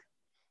talk,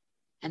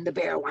 and the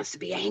bear wants to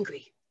be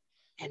angry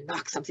and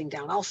knock something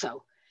down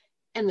also.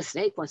 And the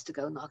snake wants to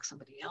go knock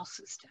somebody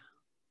else's down.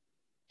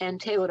 And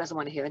Taylor doesn't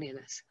want to hear any of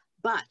this.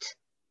 But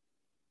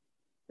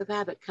the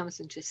rabbit comes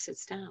and just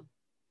sits down.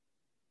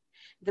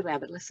 The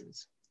rabbit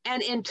listens.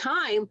 And in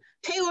time,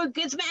 Taylor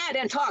gets mad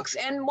and talks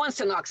and wants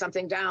to knock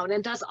something down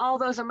and does all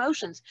those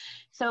emotions.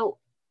 So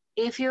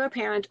if you're a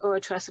parent or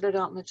a trusted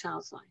adult in a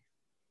child's life,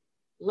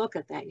 look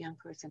at that young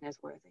person as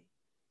worthy.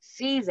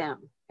 See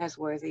them as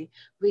worthy.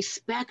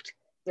 Respect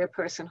their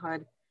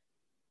personhood.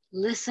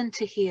 Listen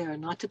to hear,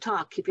 not to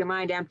talk. Keep your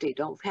mind empty.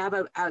 Don't have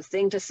a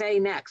thing to say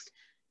next.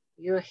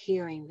 You're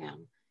hearing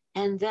them.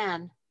 And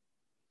then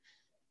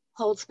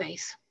hold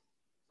space.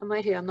 I'm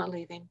right here. I'm not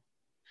leaving.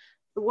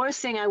 The worst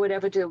thing I would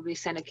ever do would be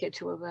send a kid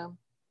to a room.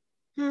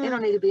 They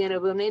don't need to be in a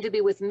room. They need to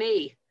be with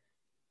me.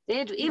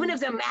 Even if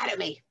they're mad at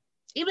me,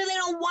 even if they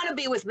don't want to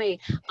be with me,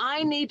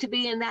 I need to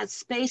be in that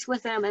space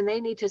with them, and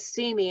they need to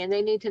see me, and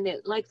they need to know,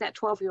 like that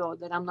 12-year-old,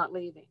 that I'm not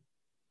leaving.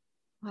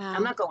 Wow.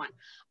 I'm not going.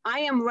 I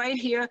am right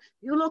here.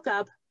 You look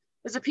up.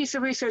 There's a piece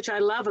of research I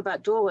love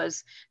about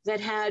doulas that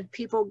had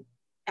people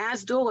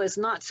as doulas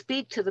not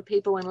speak to the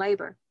people in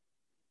labor,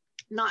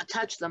 not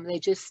touch them. They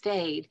just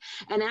stayed.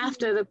 And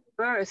after the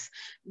birth,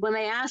 when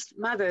they asked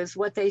mothers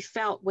what they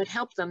felt would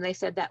help them, they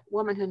said, that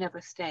woman who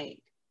never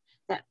stayed,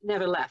 that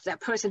never left,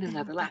 that person who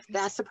never left,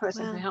 that's the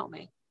person who helped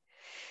me.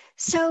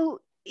 So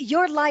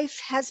your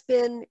life has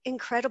been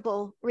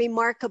incredible,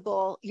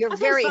 remarkable. You're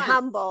very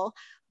humble,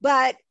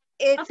 but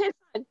it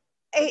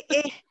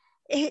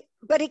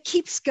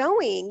keeps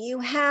going. You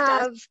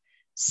have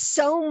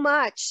so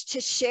much to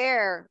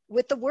share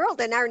with the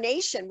world and our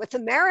nation, with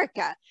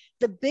America.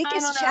 The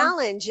biggest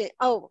challenge,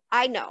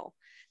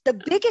 the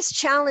biggest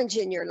challenge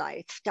in your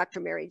life, Dr.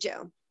 Mary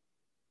Jo.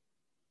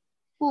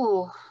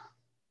 Ooh,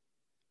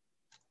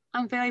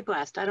 I'm very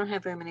blessed. I don't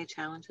have very many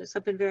challenges.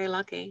 I've been very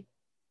lucky.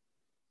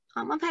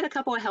 I've had a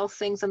couple of health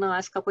things in the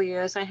last couple of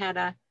years. I had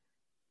a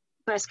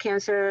breast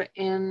cancer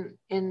in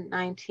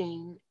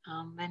 19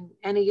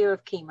 and a year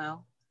of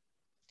chemo.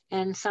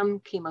 And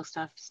some chemo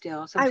stuff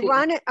still.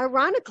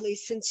 Ironically,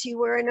 since you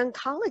were in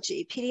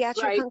oncology,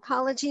 pediatric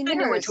oncology nurse. I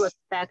knew what to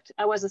expect.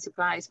 I wasn't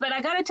surprised. But I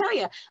got to tell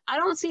you, I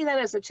don't see that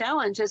as a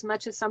challenge as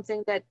much as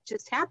something that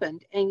just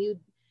happened. And you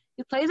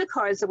play the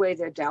cards the way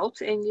they're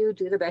dealt, and you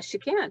do the best you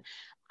can.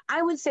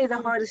 I would say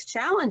the hardest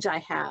challenge I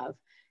have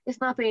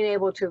is not being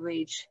able to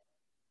reach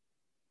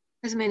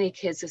as many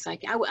kids as I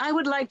can. I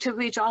would like to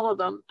reach all of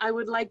them. I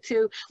would like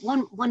to.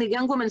 A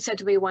young woman said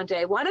to me one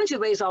day, "Why don't you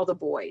raise all the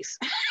boys?"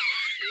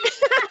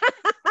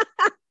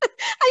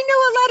 I know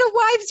a lot of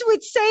wives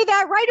would say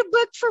that. Write a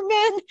book for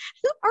men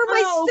or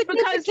my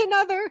significant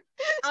other.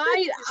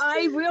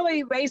 I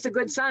really raised a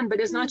good son, but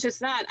it's not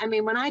just that. I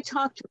mean, when I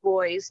talk to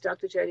boys,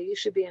 Dr. Jody, you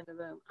should be in the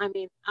room. I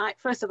mean,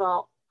 first of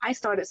all, I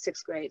start at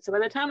 6th grade. So by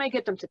the time I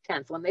get them to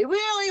 10th, when they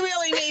really,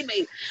 really need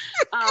me,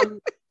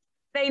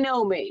 they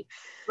know me,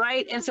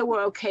 right? And so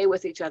we're okay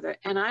with each other.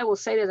 And I will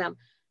say to them,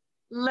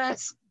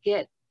 let's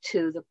get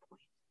to the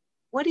point.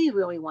 What do you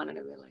really want in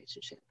a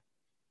relationship?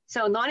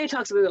 So Nonnie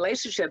talks about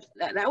relationships.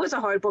 That was a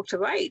hard book to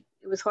write.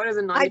 It was harder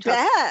than Nonnie talks.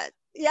 I bet.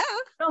 Yeah.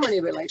 So many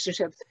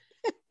relationships.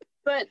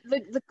 But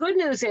the good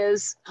news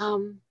is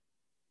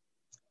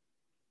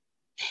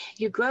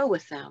you grow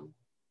with them.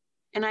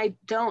 And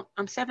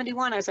I'm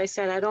 71, as I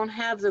said, I don't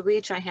have the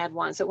reach I had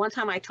once. At one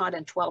time I taught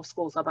in 12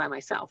 schools all by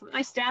myself.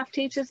 My staff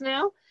teaches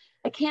now.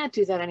 I can't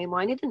do that anymore.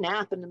 I need a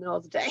nap in the middle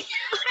of the day.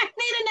 I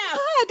need a nap.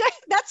 God,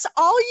 that's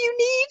all you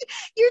need?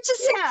 You're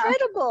just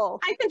incredible.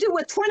 I can do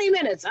with 20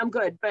 minutes. I'm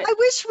good. But I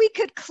wish we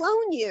could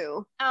clone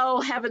you.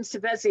 Oh, heavens to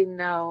Betsy,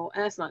 no,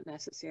 that's not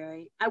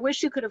necessary. I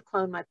wish you could have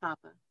cloned my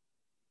papa.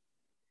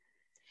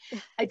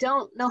 I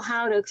don't know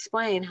how to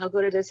explain how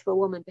good it is for a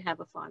woman to have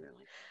a father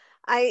like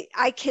that.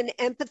 I can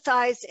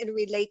empathize and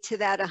relate to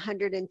that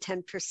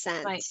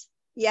 110%. Right.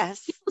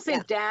 Yes. People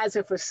think dads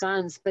are for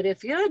sons, but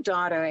if you're a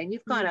daughter and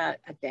you've got a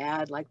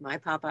dad like my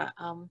papa,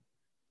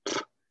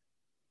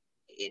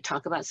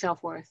 talk about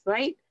self-worth,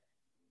 right?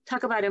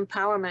 Talk about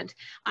empowerment. Yes.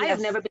 I have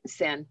never been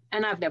thin,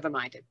 and I've never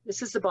minded.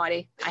 This is the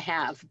body I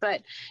have.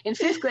 But in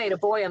 5th grade, a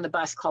boy on the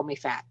bus called me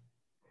fat.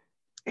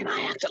 And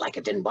I acted like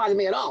it didn't bother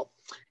me at all.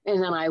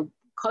 And then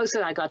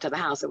closer I got to the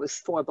house, it was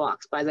 4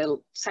 blocks. By the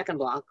 2nd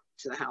block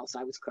to the house,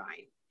 I was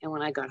crying. And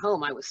when I got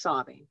home, I was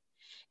sobbing.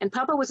 And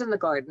Papa was in the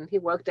garden. He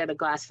worked at a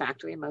glass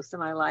factory most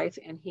of my life,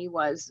 and he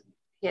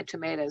had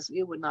tomatoes.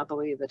 You would not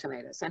believe the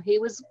tomatoes. And he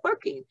was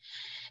working.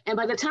 And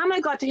by the time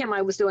I got to him,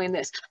 I was doing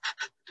this.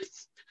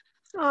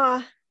 You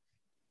know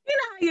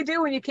how you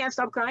do when you can't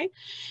stop crying?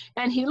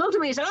 And he looked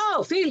at me and said,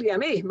 "Oh, Filia,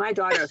 me, my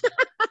daughter.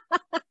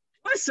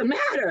 What's the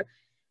matter?"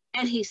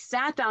 And he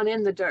sat down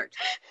in the dirt.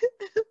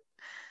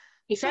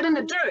 He sat in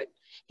the dirt.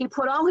 He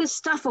put all his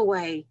stuff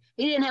away.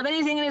 He didn't have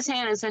anything in his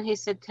hands. And he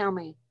said, tell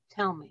me.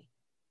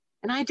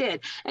 And I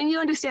did. And you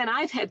understand,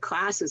 I've had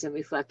classes in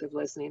reflective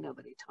listening.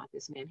 Nobody taught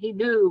this man. He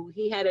knew,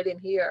 he had it in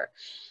here.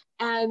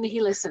 And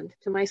he listened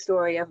to my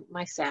story of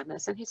my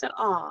sadness. And he said,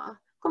 "Aw,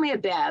 come here,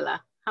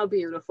 Bella. How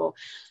beautiful.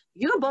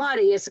 Your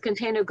body is a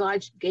container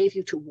God gave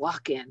you to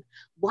walk in.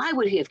 Why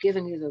would he have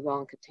given you the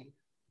wrong container?"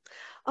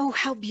 Oh,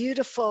 how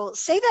beautiful.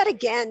 Say that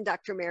again,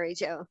 Dr. Mary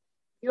Jo.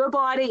 Your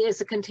body is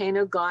a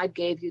container God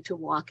gave you to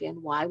walk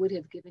in. Why would he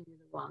have given you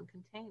the wrong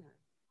container?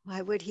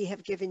 Why would he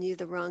have given you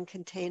the wrong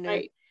container?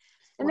 Right.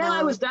 And then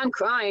I was done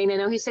crying,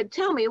 and he said,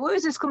 "Tell me, where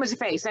is this Kummer's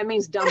face?" That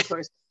means dumb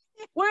person.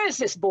 "Where is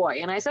this boy?"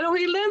 And I said, "Oh,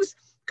 he lives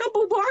a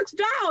couple blocks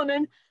down."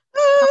 And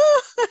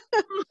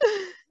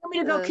want me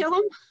to go kill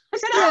him? I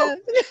said, "Oh."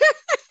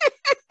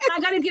 I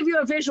got to give you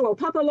a visual.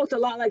 Papa looked a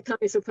lot like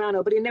Tony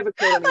Soprano, but he never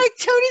killed anyone. Like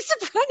Tony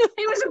Soprano.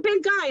 He was a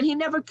big guy, and he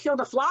never killed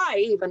a fly,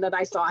 even that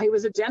I saw. He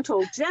was a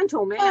gentle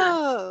man.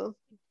 Oh,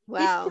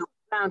 wow. He killed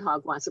a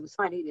groundhog once. It was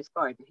fine to eat his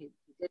garden. He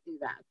did do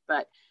that,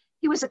 but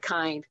he was a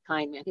kind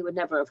man. He would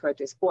never have hurt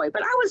this boy.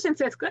 But I was in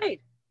 5th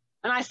grade,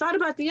 and I thought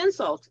about the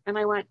insult, and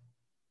I went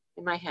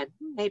in my head,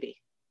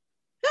 maybe.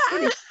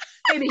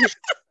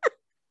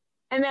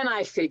 And then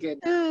I figured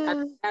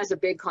that has a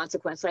big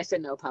consequence. So I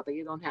said, "No, Papa,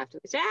 you don't have to."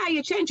 He said,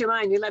 "You change your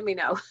mind, you let me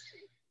know."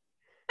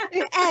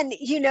 And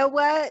you know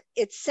what?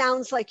 It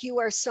sounds like you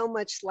are so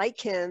much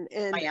like him.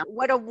 And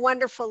what a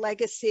wonderful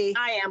legacy.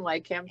 I am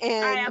like him.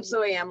 And I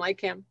absolutely am like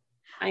him.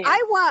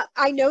 I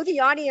know the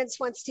audience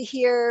wants to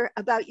hear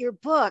about your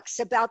books,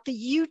 about the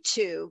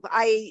YouTube,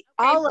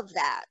 all of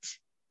that.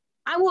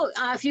 I will,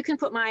 if you can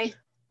put my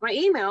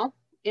email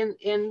in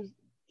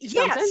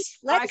yes,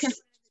 I can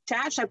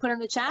chat. Should I put it in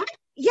the chat?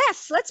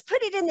 Yes, let's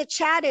put it in the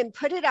chat and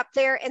put it up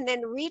there and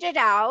then read it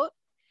out.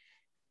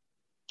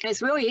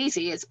 It's really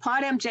easy. It's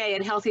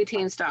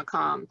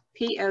podmj@healthyteens.com.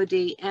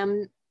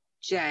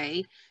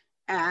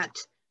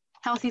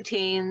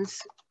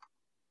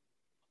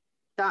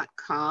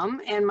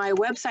 podmj@healthyteens.com. And my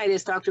website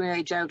is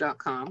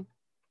drmaryjo.com.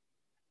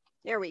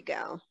 There we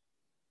go.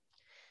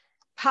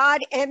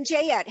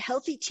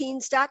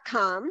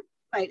 podmj@healthyteens.com.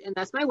 Right, and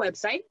that's my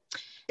website.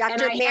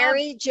 Dr.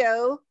 Mary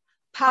Jo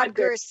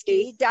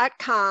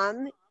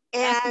Podgurski.com.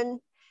 And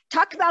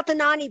talk about the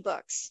Nonnie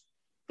books.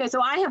 Okay,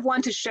 so I have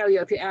one to show you.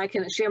 If I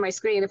can share my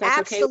screen, if that's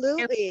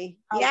Absolutely.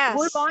 Okay. Yes.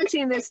 We're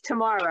launching this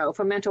tomorrow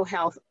for Mental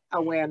Health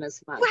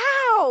Awareness Month.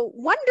 Wow,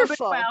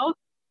 wonderful. 12,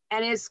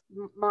 and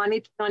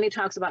Nonnie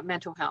talks about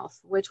mental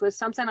health, which was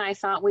something I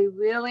thought we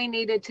really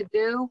needed to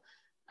do.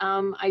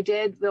 I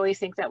did really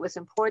think that was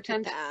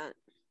important.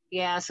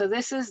 Yeah, so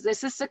this is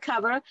the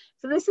cover.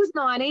 So this is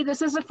Nonnie.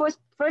 This is the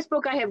first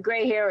book I have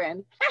gray hair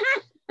in.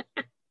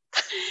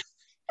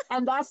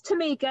 And that's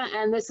Tamika,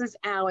 and this is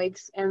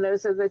Alex, and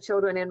those are the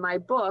children in my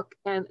book.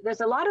 And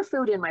there's a lot of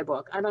food in my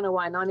book. I don't know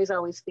why. Nonnie's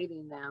always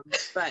feeding them,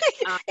 but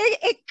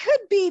it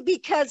could be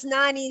because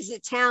Nonnie's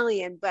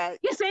Italian, but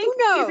you think, who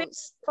knows? You think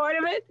part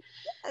of it?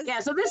 Yeah.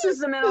 So this is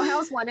the mental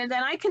health one, and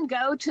then I can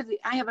go to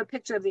I have a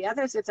picture of the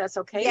others if that's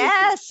okay.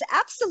 Yes,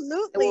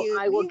 absolutely.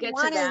 I will get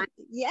to that.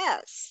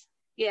 Yes.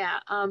 Yeah.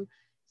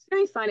 It's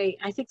very funny.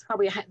 I think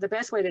probably the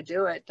best way to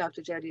do it,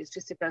 Dr. Jody, is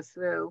just to go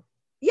through.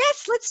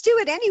 Yes, let's do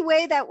it any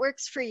way that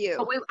works for you.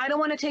 Oh, I don't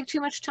want to take too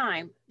much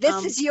time.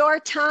 This is your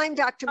time,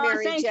 Dr.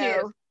 Mary Jo. Thank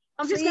you.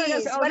 I'm just going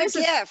to go. What a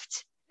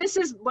gift. This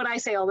is what I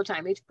say all the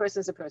time. Each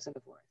person is a person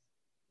of worth.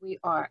 We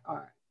are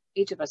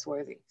each of us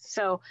worthy.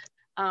 So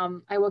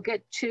I'll go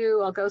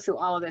through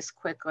all of this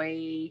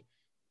quickly.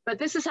 But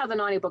this is how the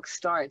Nonnie books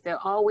start. They're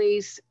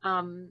always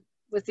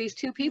with these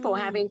two people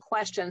having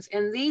questions.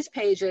 And these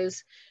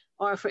pages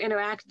are for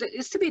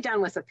it's to be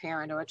done with a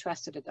parent or a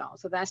trusted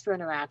adult. So that's for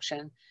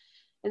interaction.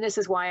 And this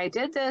is why I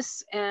did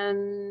this.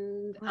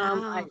 And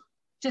I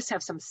just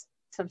have some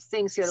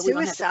things here that we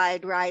don't have.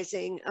 Suicide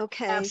rising.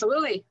 Okay.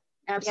 Absolutely.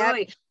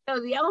 Absolutely. Yep. So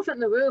the elephant in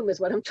the room is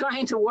what I'm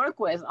trying to work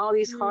with, all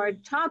these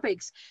hard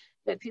topics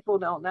that people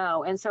don't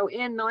know. And so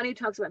Nonnie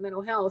talks about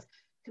mental health.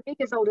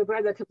 Tamika's older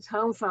brother comes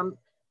home from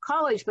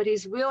college, but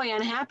he's really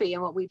unhappy.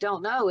 And what we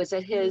don't know is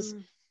that his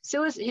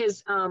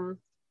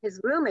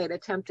roommate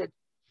attempted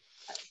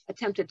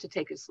to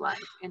take his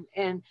life.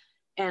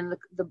 And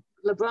the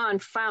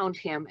LeBron found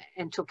him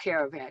and took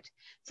care of it.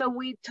 So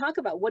we talk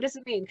about what does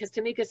it mean? Because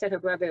Tamika said her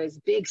brother is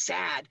big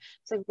sad.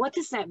 So what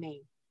does that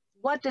mean?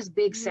 What does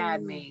big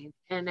sad mean?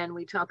 And then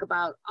we talk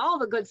about all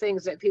the good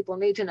things that people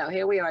need to know.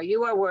 Here we are.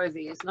 You are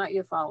worthy. It's not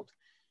your fault.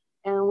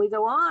 And we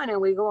go on and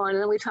we go on.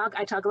 And then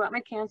I talk about my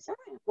cancer,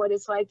 what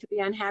it's like to be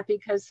unhappy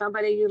because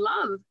somebody you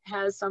love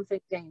has something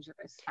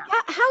dangerous happen.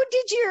 How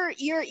did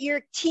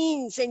your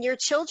teens and your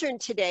children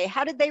today,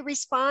 how did they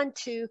respond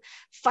to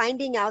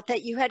finding out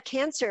that you had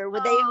cancer?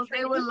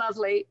 They were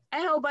lovely. I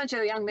had a whole bunch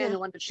of young men who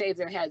wanted to shave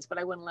their heads, but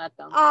I wouldn't let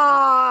them.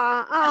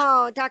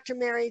 Dr.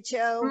 Mary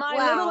Jo. My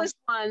littlest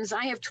ones,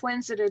 I have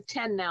twins that are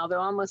 10 now. They're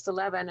almost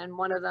 11. And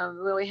one of them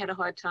really had a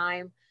hard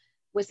time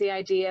with the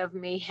idea of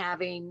me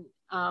having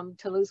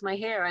to lose my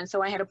hair. And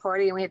so I had a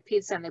party and we had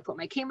pizza and they put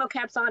my chemo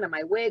caps on and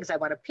my wigs. I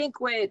bought a pink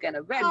wig and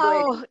a red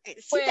wig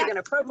and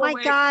a purple wig.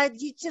 My God,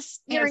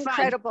 you're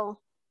incredible.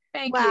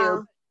 Thank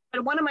you.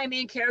 But one of my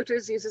main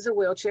characters uses a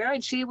wheelchair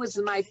and she was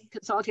my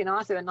consulting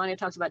author and Nonnie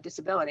talks about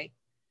disability.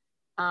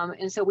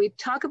 And so we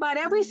talk about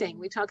everything.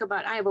 We talk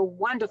about, I have a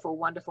wonderful,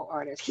 wonderful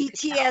artist.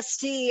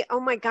 PTSD.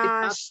 Oh my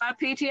gosh. We talk about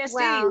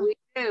PTSD. We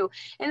do.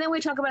 And then we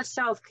talk about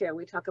self-care.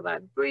 We talk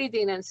about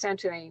breathing and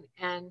centering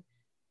and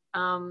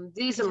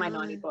These are my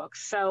Nonnie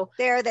books. So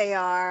there they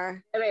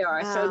are. There they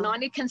are. Wow. So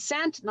Nonnie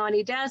consent,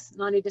 Nonnie death,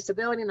 Nonnie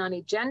disability,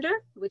 Nonnie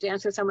gender, which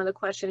answered some of the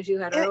questions you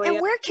had earlier.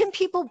 And where can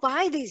people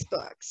buy these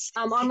books?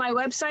 On my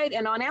website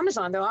and on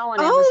Amazon. They're all on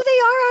Amazon. Oh, they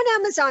are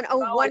on Amazon.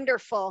 Oh,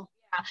 wonderful.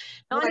 Yeah.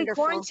 Nonnie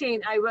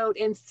Quarantine, I wrote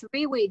in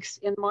 3 weeks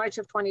in March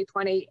of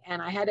 2020,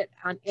 and I had it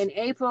in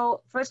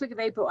April, first week of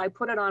April, I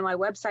put it on my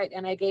website,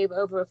 and I gave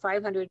over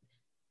 500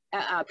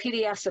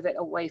 PDFs of it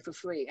away for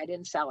free. I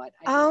didn't sell it.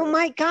 Oh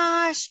my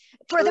gosh,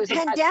 for the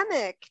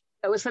pandemic.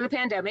 It was for the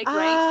pandemic,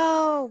 right?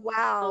 Oh,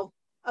 wow.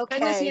 Okay.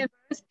 Pregnancy and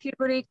birth,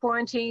 puberty,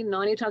 quarantine,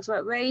 Nonnie talks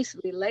about race,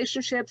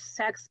 relationships,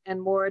 sex,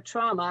 and more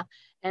trauma.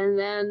 And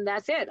then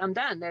that's it. I'm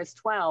done. There's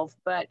 12,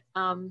 but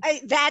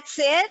that's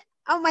it?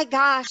 Oh my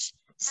gosh.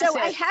 So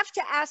I have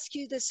to ask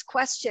you this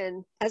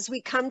question as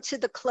we come to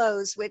the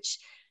close, which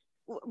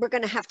we're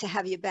going to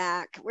have you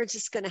back. We're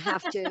just going to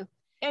have to.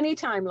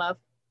 Anytime, love.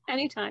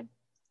 Anytime.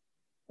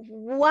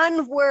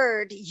 One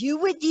word you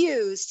would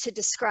use to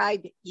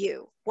describe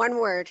you. One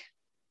word.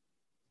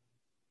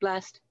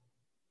 Blessed.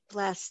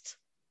 Blessed.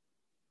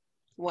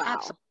 Wow.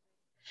 Absolutely.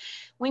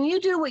 When you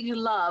do what you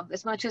love,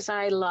 as much as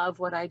I love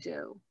what I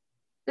do,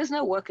 there's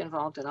no work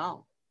involved at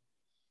all.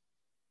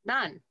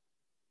 None.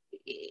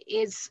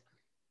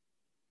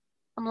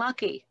 I'm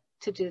lucky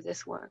to do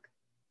this work.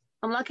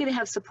 I'm lucky to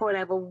have support. I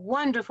have a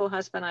wonderful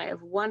husband. I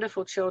have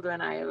wonderful children.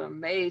 I have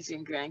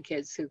amazing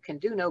grandkids who can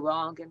do no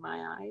wrong in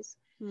my eyes.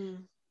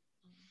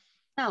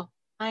 No,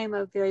 I am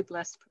a very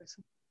blessed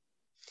person.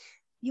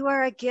 You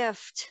are a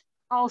gift.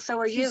 Oh, so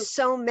are you.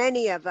 So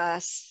many of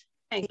us.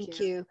 Thank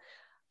you.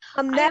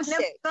 A message.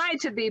 I've never tried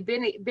to be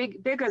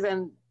bigger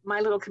than my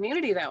little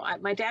community, though.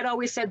 My dad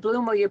always said,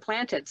 bloom where you're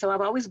planted. So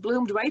I've always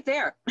bloomed right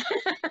there.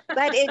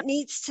 But it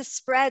needs to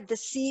spread. The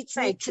seeds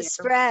need to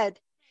spread.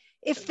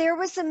 If there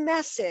was a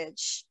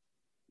message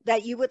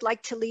that you would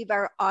like to leave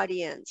our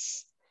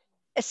audience,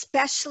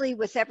 especially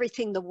with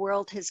everything the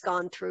world has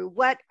gone through,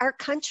 what our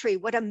country,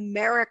 what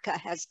America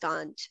has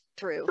gone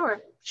through.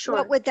 Sure.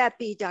 What would that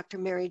be, Dr.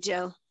 Mary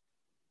Jo?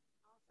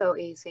 So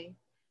easy.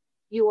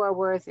 You are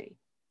worthy.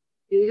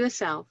 You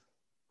yourself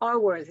are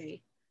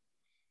worthy.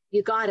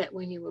 You got it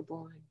when you were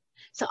born.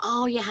 So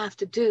all you have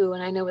to do,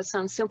 and I know it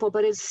sounds simple,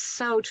 but it's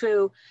so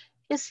true,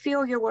 is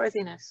feel your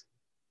worthiness.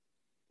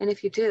 And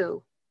if you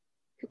do,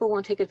 people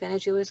won't take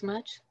advantage of you as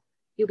much.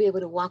 You'll be able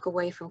to walk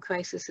away from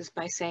crises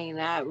by saying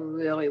that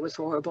really was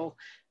horrible,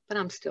 but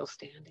I'm still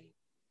standing.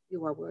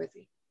 You are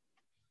worthy.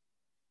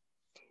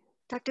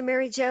 Dr.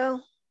 Mary Jo,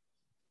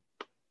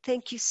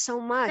 thank you so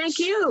much. Thank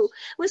you.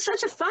 It was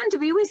such a fun to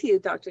be with you,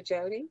 Dr.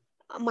 Jody.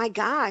 Oh my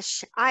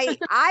gosh, I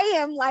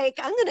am like,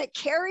 I'm going to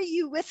carry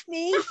you with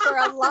me for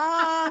a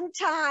long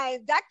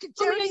time. Dr.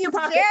 Jody is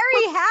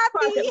very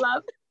happy. Pocket,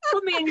 love.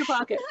 Put me in your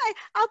pocket.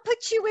 I'll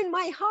put you in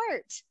my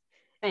heart.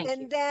 Thank you.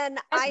 And then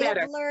I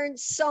have learned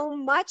so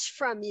much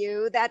from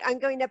you that I'm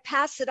going to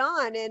pass it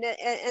on.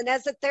 And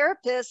as a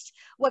therapist,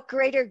 what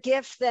greater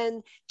gift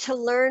than to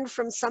learn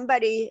from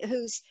somebody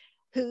who's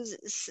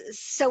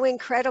so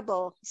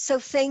incredible. So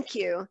thank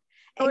you.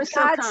 And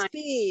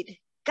Godspeed.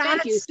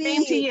 Thank you.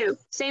 Same to you.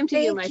 Same to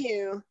you. Thank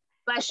you.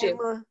 Bless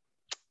you.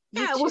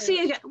 We'll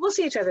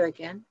see each other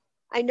again.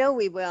 I know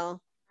we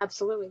will.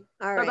 Absolutely.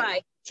 All right.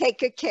 Bye-bye. Take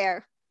good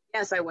care.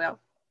 Yes, I will.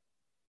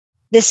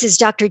 This is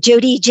Dr.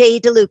 Jody J.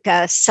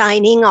 DeLuca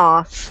signing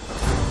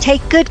off.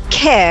 Take good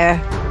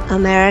care,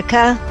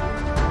 America.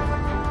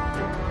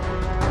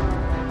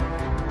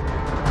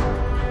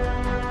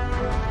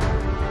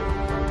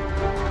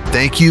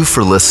 Thank you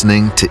for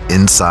listening to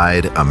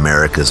Inside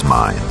America's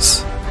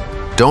Minds.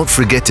 Don't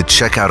forget to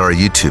check out our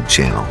YouTube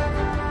channel,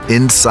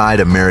 Inside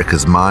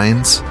America's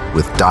Minds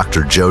with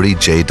Dr. Jody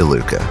J.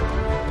 DeLuca.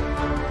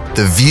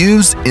 The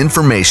views,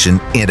 information,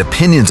 and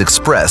opinions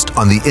expressed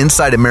on the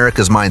Inside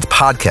America's Minds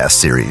podcast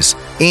series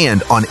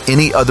and on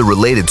any other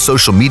related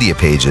social media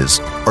pages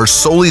are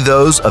solely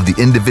those of the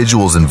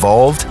individuals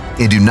involved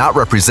and do not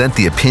represent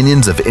the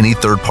opinions of any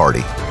third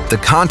party. The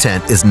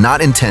content is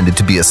not intended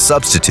to be a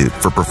substitute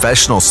for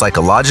professional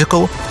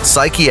psychological,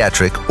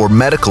 psychiatric, or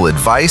medical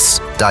advice,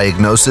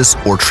 diagnosis,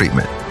 or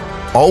treatment.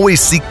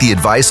 Always seek the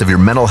advice of your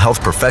mental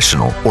health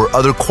professional or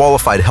other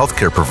qualified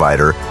healthcare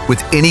provider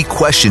with any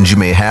questions you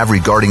may have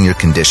regarding your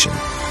condition.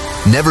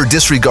 Never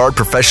disregard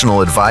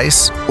professional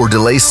advice or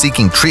delay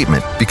seeking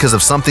treatment because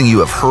of something you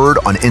have heard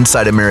on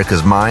Inside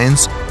America's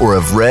Minds or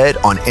have read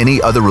on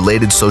any other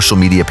related social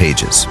media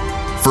pages.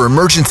 For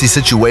emergency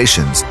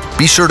situations,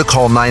 be sure to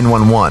call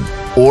 911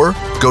 or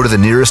go to the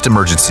nearest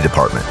emergency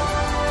department.